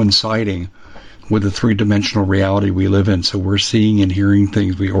coinciding with the three-dimensional reality we live in. So we're seeing and hearing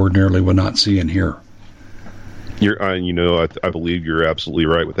things we ordinarily would not see and hear. I believe you're absolutely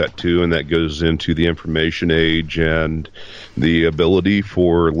right with that too, and that goes into the information age and the ability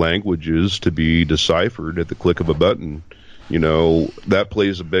for languages to be deciphered at the click of a button. That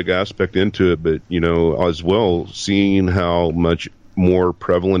plays a big aspect into it, but as well, seeing how much more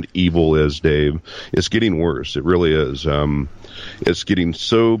prevalent evil is, Dave, it's getting worse. It really is. It's getting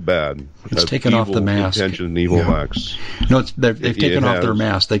so bad. It's taken off the mask. Intention and evil acts. No, they've taken off their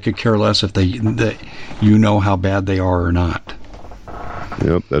mask. They could care less if you know how bad they are or not.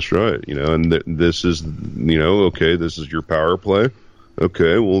 Yep, that's right. And this is, okay, this is your power play.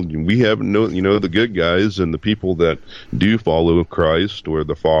 Okay, well, we have the good guys and the people that do follow Christ or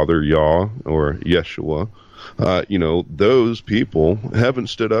the Father, Yah, or Yeshua. Those people haven't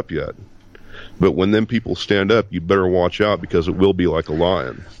stood up yet. But when them people stand up, you better watch out because it will be like a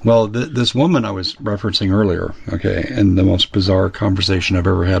lion. Well, this woman I was referencing earlier, okay, in the most bizarre conversation I've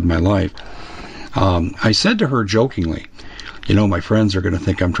ever had in my life, I said to her jokingly, my friends are going to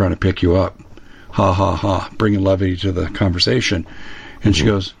think I'm trying to pick you up. Ha, ha, ha, bringing levity to the conversation. And she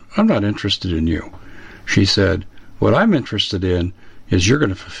goes, I'm not interested in you. She said, what I'm interested in is you're going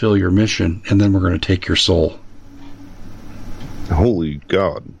to fulfill your mission, and then we're going to take your soul. Holy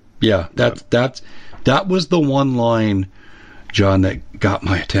God. Yeah, that was the one line, John, that got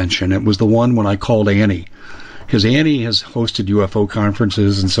my attention. It was the one when I called Annie, because Annie has hosted UFO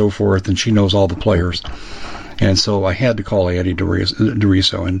conferences and so forth, and she knows all the players. And so I had to call Annie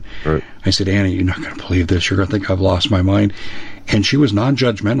DeRiso, and right. I said, Annie, you're not going to believe this. You're going to think I've lost my mind. And she was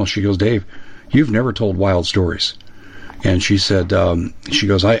non-judgmental. She goes, Dave, you've never told wild stories. And she said,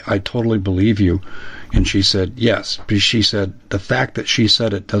 I totally believe you. And she said, yes. But she said, the fact that she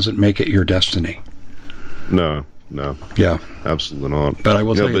said it doesn't make it your destiny. No. Yeah. Absolutely not. But I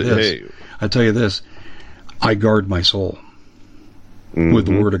will tell you this. Hey. I tell you this. I guard my soul with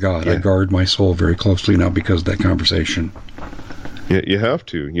the Word of God. Yeah. I guard my soul very closely now because of that conversation. Yeah, you have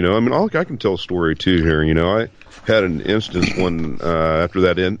to. I can tell a story too here. I had an instance when after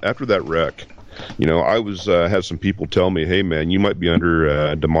that wreck. I was had some people tell me, hey, man, you might be under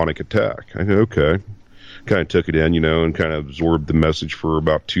a demonic attack. I go, okay. Kind of took it in, and kind of absorbed the message for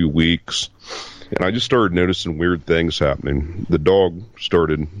about 2 weeks. And I just started noticing weird things happening. The dog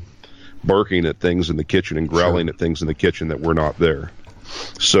started barking at things in the kitchen and growling at things in the kitchen that were not there.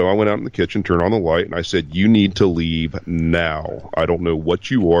 So I went out in the kitchen, turned on the light, and I said, you need to leave now. I don't know what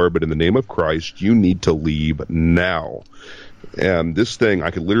you are, but in the name of Christ, you need to leave now. And this thing,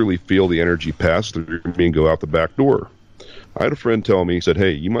 I could literally feel the energy pass through me and go out the back door. I had a friend tell me, he said,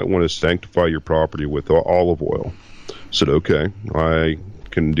 hey, you might want to sanctify your property with olive oil. I said, okay, I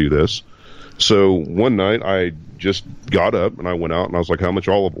can do this. So one night I just got up and I went out and I was like, how much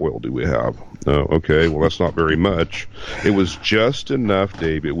olive oil do we have? Oh, okay, well, that's not very much. It was just enough,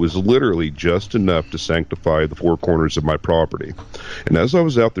 Dave. It was literally just enough to sanctify the four corners of my property. And as I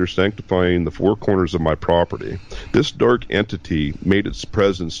was out there sanctifying the four corners of my property, this dark entity made its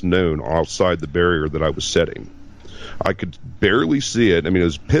presence known outside the barrier that I was setting. I could barely see it. I mean, it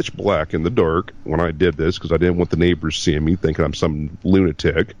was pitch black in the dark when I did this because I didn't want the neighbors seeing me thinking I'm some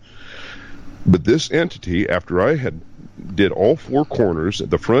lunatic. But this entity, after I had did all four corners,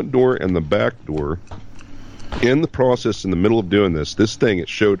 the front door and the back door, in the process, in the middle of doing this thing, it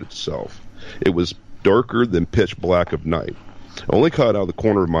showed itself. It was darker than pitch black of night. I only caught out of the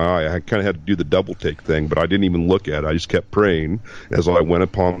corner of my eye. I kind of had to do the double take thing, but I didn't even look at it. I just kept praying as I went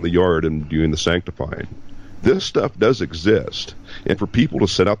upon the yard and doing the sanctifying. This stuff does exist. And for people to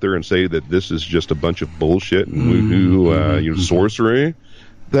sit out there and say that this is just a bunch of bullshit and woo-hoo, sorcery,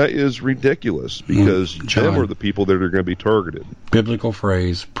 that is ridiculous because them are the people that are going to be targeted. Biblical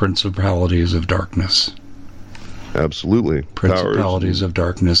phrase, principalities of darkness. Absolutely. Principalities of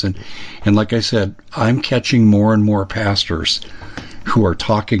darkness. And like I said, I'm catching more and more pastors who are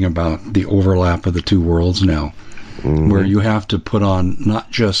talking about the overlap of the two worlds now, where you have to put on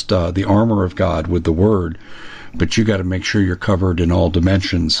not just the armor of God with the Word, but you got to make sure you're covered in all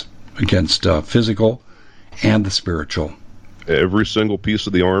dimensions against physical and the spiritual. Every single piece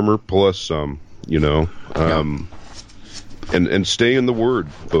of the armor plus some, and stay in the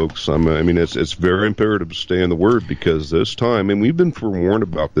Word, folks. I mean, it's very imperative to stay in the Word, because this time, and we've been forewarned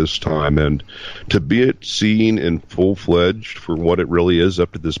about this time, and to be it seen in full-fledged for what it really is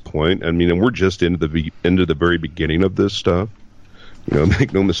up to this point. I mean, and we're just into the very beginning of this stuff.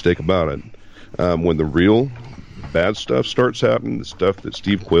 Make no mistake about it. When the real bad stuff starts happening, the stuff that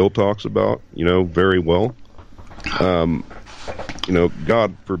Steve Quayle talks about, very well. God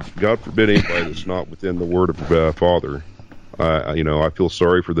forbid anybody that's not within the Word of Father. I feel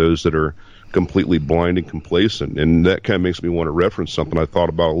sorry for those that are completely blind and complacent, and that kind of makes me want to reference something I thought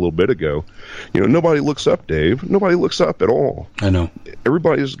about a little bit ago. Nobody looks up, Dave. Nobody looks up at all. I know.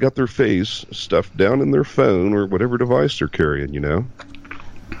 Everybody's got their face stuffed down in their phone or whatever device they're carrying,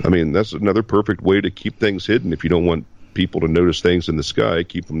 I mean, that's another perfect way to keep things hidden. If you don't want people to notice things in the sky,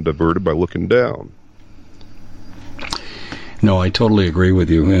 keep them diverted by looking down. No, I totally agree with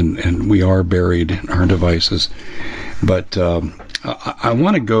you, and we are buried in our devices. But I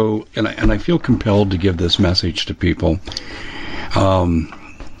want to go, and I feel compelled to give this message to people.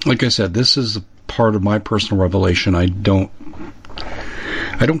 Like I said, this is a part of my personal revelation. I don't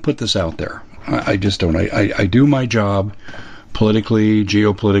put this out there. I just don't. I do my job politically,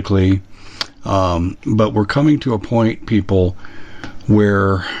 geopolitically, but we're coming to a point, people,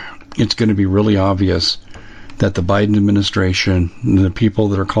 where it's going to be really obvious that the Biden administration, the people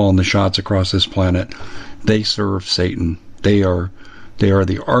that are calling the shots across this planet, they serve Satan. They are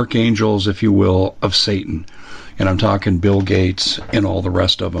the archangels, if you will, of Satan. And I'm talking Bill Gates and all the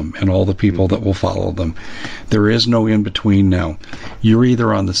rest of them and all the people that will follow them. There is no in-between now. You're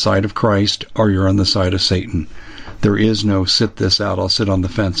either on the side of Christ or you're on the side of Satan. There is no sit this out, I'll sit on the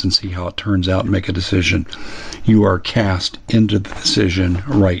fence and see how it turns out and make a decision. You are cast into the decision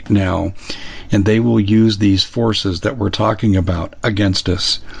right now. And they will use these forces that we're talking about against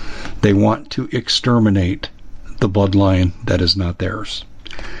us. They want to exterminate the bloodline that is not theirs.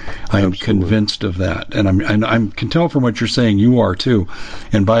 I am convinced of that, and I can tell from what you're saying you are too.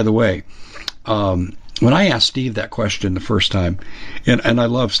 And by the way, when I asked Steve that question the first time, and I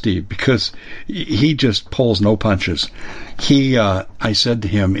love Steve because he just pulls no punches. I said to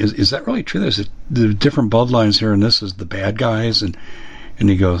him, "Is that really true? There's the different bloodlines here, and this is the bad guys." And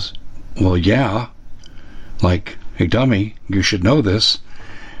he goes, "Well, yeah, like, hey, dummy, you should know this.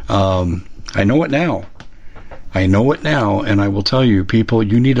 I know it now. And I will tell you, people,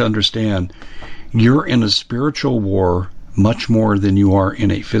 you need to understand, you're in a spiritual war much more than you are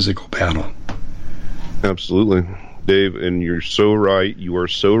in a physical battle." Absolutely, Dave, and you're so right. You are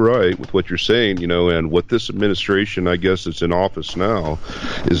so right with what you're saying, and what this administration, I guess it's in office now,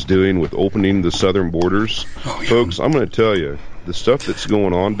 is doing with opening the southern borders. Oh, yeah. Folks, I'm going to tell you, the stuff that's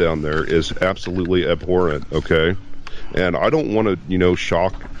going on down there is absolutely abhorrent, okay? And I don't want to,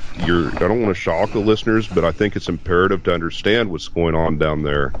 shock the listeners, but I think it's imperative to understand what's going on down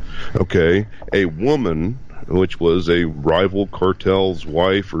there, okay? A woman, which was a rival cartel's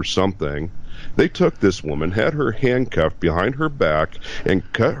wife or something, they took this woman, had her handcuffed behind her back,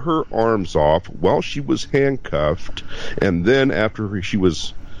 and cut her arms off while she was handcuffed, and then after she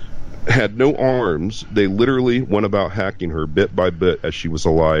had no arms, they literally went about hacking her bit by bit as she was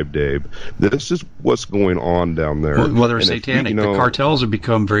alive, Dave. This is what's going on down there. Well, they're satanic. The cartels have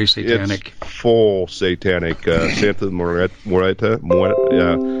become very satanic. It's full satanic. Santa Muerta,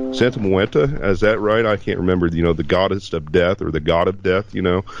 is that right? I can't remember. The goddess of death or the god of death.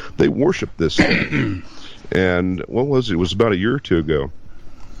 They worship this thing. And what was it? It was about a year or two ago.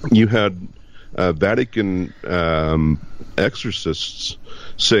 You had Vatican exorcists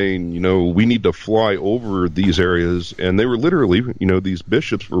saying, we need to fly over these areas, and they were literally, these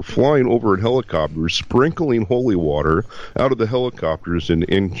bishops were flying over in helicopters, sprinkling holy water out of the helicopters and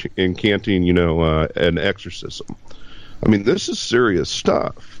incanting, an exorcism. I mean, this is serious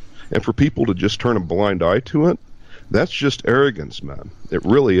stuff, and for people to just turn a blind eye to it, that's just arrogance, man. It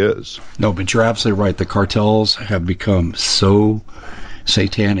really is. No, but you're absolutely right. The cartels have become so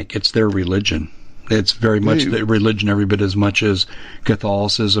satanic. It's their religion. It's very much the religion, every bit as much as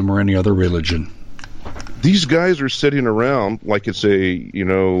Catholicism or any other religion. These guys are sitting around like it's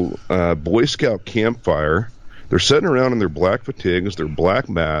a Boy Scout campfire. They're sitting around in their black fatigues, their black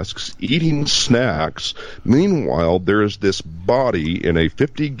masks, eating snacks. Meanwhile, there is this body in a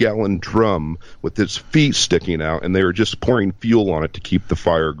 50-gallon drum with its feet sticking out, and they are just pouring fuel on it to keep the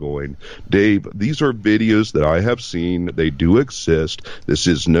fire going. Dave, these are videos that I have seen. They do exist. This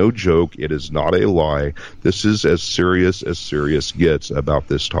is no joke. It is not a lie. This is as serious gets about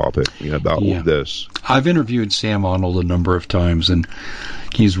this topic, about this. I've interviewed Sam Arnold a number of times, and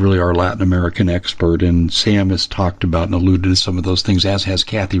He's really our Latin American expert, and Sam has talked about and alluded to some of those things, as has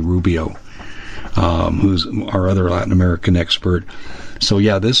Kathy Rubio, who's our other Latin American expert. So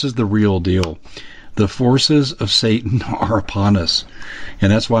yeah, this is the real deal. The forces of Satan are upon us.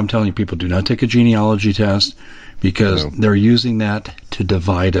 And that's why I'm telling you, people, do not take a genealogy test, because they're using that to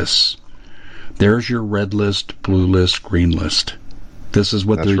divide us. There's your red list, blue list, green list. This is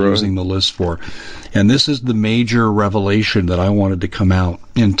what they're using the list for. And this is the major revelation that I wanted to come out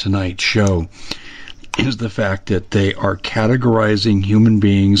in tonight's show, is the fact that they are categorizing human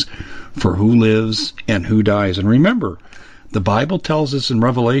beings for who lives and who dies. And remember, the Bible tells us in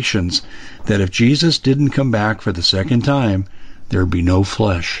Revelations that if Jesus didn't come back for the second time, there would be no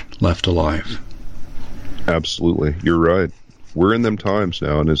flesh left alive. Absolutely. You're right. We're in them times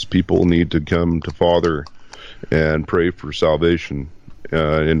now, and as people need to come to Father and pray for salvation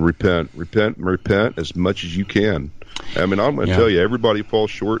and repent as much as you can. I mean, I'm going to tell you, everybody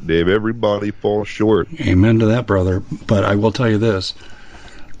falls short, Dave. Everybody falls short. Amen to that, brother. But I will tell you this.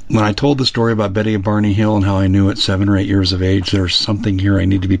 When I told the story about Betty and Barney Hill and how I knew at 7 or 8 years of age, there's something here I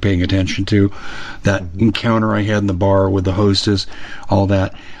need to be paying attention to. That encounter I had in the bar with the hostess, all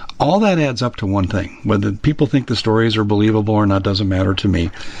that adds up to one thing. Whether people think the stories are believable or not doesn't matter to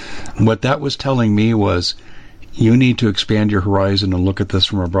me. What that was telling me was, you need to expand your horizon and look at this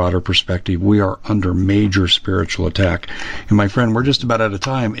from a broader perspective. We are under major spiritual attack. And my friend, we're just about out of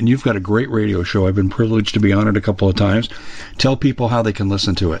time, and you've got a great radio show. I've been privileged to be on it a couple of times. Tell people how they can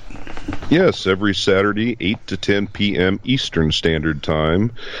listen to it. Yes, every Saturday, 8 to 10 p.m. Eastern Standard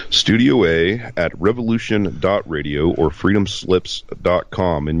Time, Studio A at revolution.radio or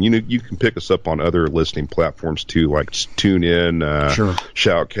freedomslips.com. And you can pick us up on other listening platforms too, like TuneIn,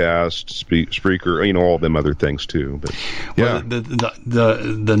 Shoutcast, Spreaker, all of them other things too. But yeah,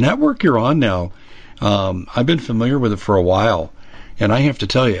 the network you're on now, I've been familiar with it for a while, and I have to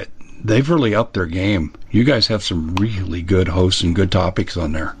tell you, they've really upped their game. You guys have some really good hosts and good topics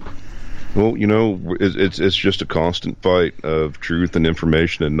on there. Well, it's just a constant fight of truth and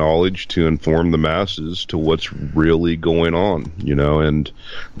information and knowledge to inform the masses to what's really going on, and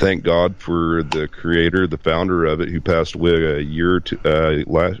thank God for the creator, the founder of it, who passed away a year to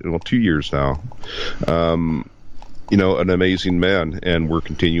 2 years now. An amazing man, and we're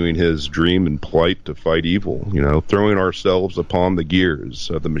continuing his dream and plight to fight evil, throwing ourselves upon the gears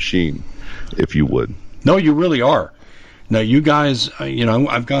of the machine, if you would. No, you really are. Now, you guys,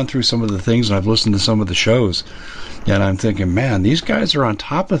 I've gone through some of the things, and I've listened to some of the shows, and I'm thinking, man, these guys are on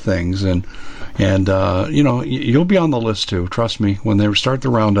top of things, and you'll be on the list too. Trust me. When they start the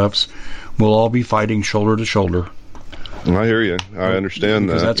roundups, we'll all be fighting shoulder to shoulder. I hear you. I understand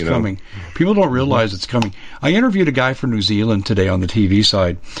that. Because that's coming. People don't realize it's coming. I interviewed a guy from New Zealand today on the TV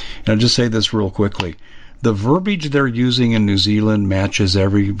side, and I'll just say this real quickly. The verbiage they're using in New Zealand matches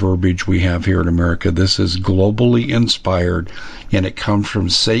every verbiage we have here in America. This is globally inspired, and it comes from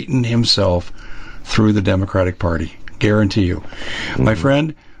Satan himself through the Democratic Party. Guarantee you. Mm-hmm. My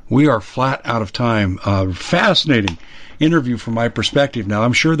friend, we are flat out of time. Fascinating interview from my perspective. Now,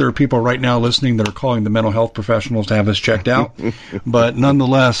 I'm sure there are people right now listening that are calling the mental health professionals to have us checked out. But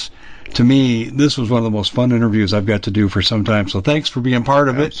nonetheless, to me, this was one of the most fun interviews I've got to do for some time. So thanks for being part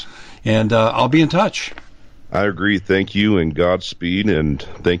of it. And I'll be in touch. I agree. Thank you, and Godspeed, and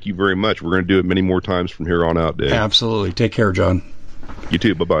thank you very much. We're going to do it many more times from here on out, Dave. Absolutely. Take care, John. You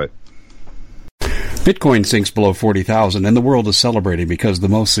too. Bye-bye. Bitcoin sinks below 40,000, and the world is celebrating because the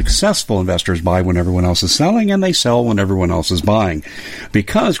most successful investors buy when everyone else is selling, and they sell when everyone else is buying.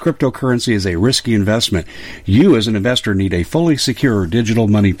 Because cryptocurrency is a risky investment, you as an investor need a fully secure digital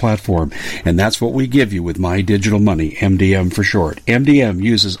money platform, and that's what we give you with My Digital Money, MDM for short. MDM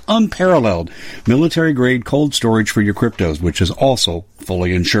uses unparalleled military-grade cold storage for your cryptos, which is also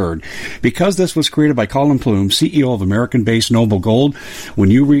fully insured. Because this was created by Colin Plume, CEO of American-based Noble Gold, when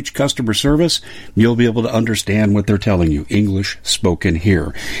you reach customer service, you'll be able to understand what they're telling you. English spoken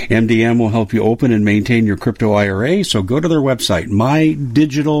here. MDM will help you open and maintain your crypto IRA, so go to their website,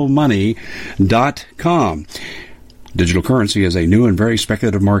 mydigitalmoney.com. Digital currency is a new and very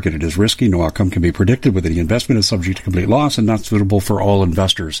speculative market. It is risky. No outcome can be predicted. With the investment is subject to complete loss and not suitable for all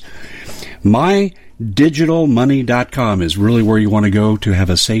investors. MyDigitalMoney.com is really where you want to go to have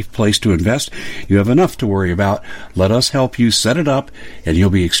a safe place to invest. You have enough to worry about. Let us help you set it up, and you'll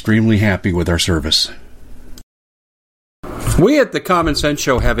be extremely happy with our service. We at the Common Sense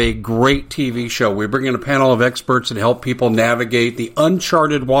Show have a great TV show. We bring in a panel of experts and help people navigate the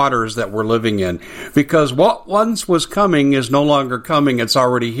uncharted waters that we're living in. Because what once was coming is no longer coming. It's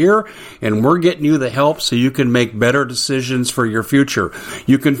already here, and we're getting you the help so you can make better decisions for your future.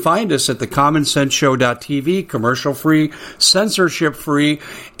 You can find us at thecommonsenseshow.tv, commercial-free, censorship-free,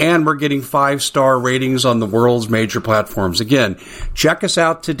 and we're getting 5-star ratings on the world's major platforms. Again, check us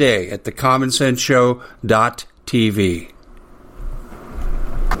out today at thecommonsenseshow.tv.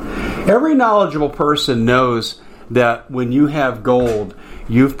 Every knowledgeable person knows that when you have gold,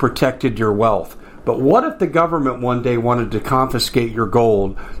 you've protected your wealth. But what if the government one day wanted to confiscate your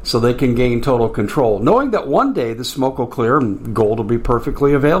gold so they can gain total control, knowing that one day the smoke will clear and gold will be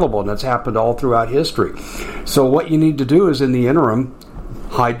perfectly available, and that's happened all throughout history. So what you need to do is, in the interim,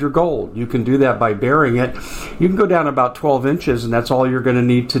 hide your gold. You can do that by burying it. You can go down about 12 inches, and that's all you're going to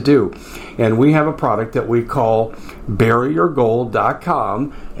need to do. And we have a product that we call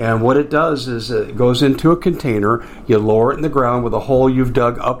buryyourgold.com, and what it does is it goes into a container. You lower it in the ground with a hole you've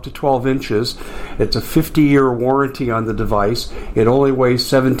dug up to 12 inches. It's a 50-year warranty on the device. It only weighs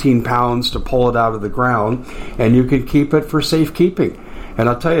 17 pounds to pull it out of the ground, and you can keep it for safekeeping. And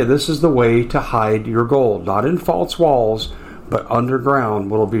I'll tell you, this is the way to hide your gold. Not in false walls, but underground,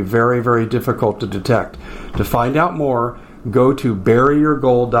 will be very, very difficult to detect. To find out more, go to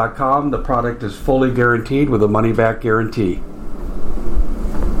buryyourgold.com. The product is fully guaranteed with a money-back guarantee.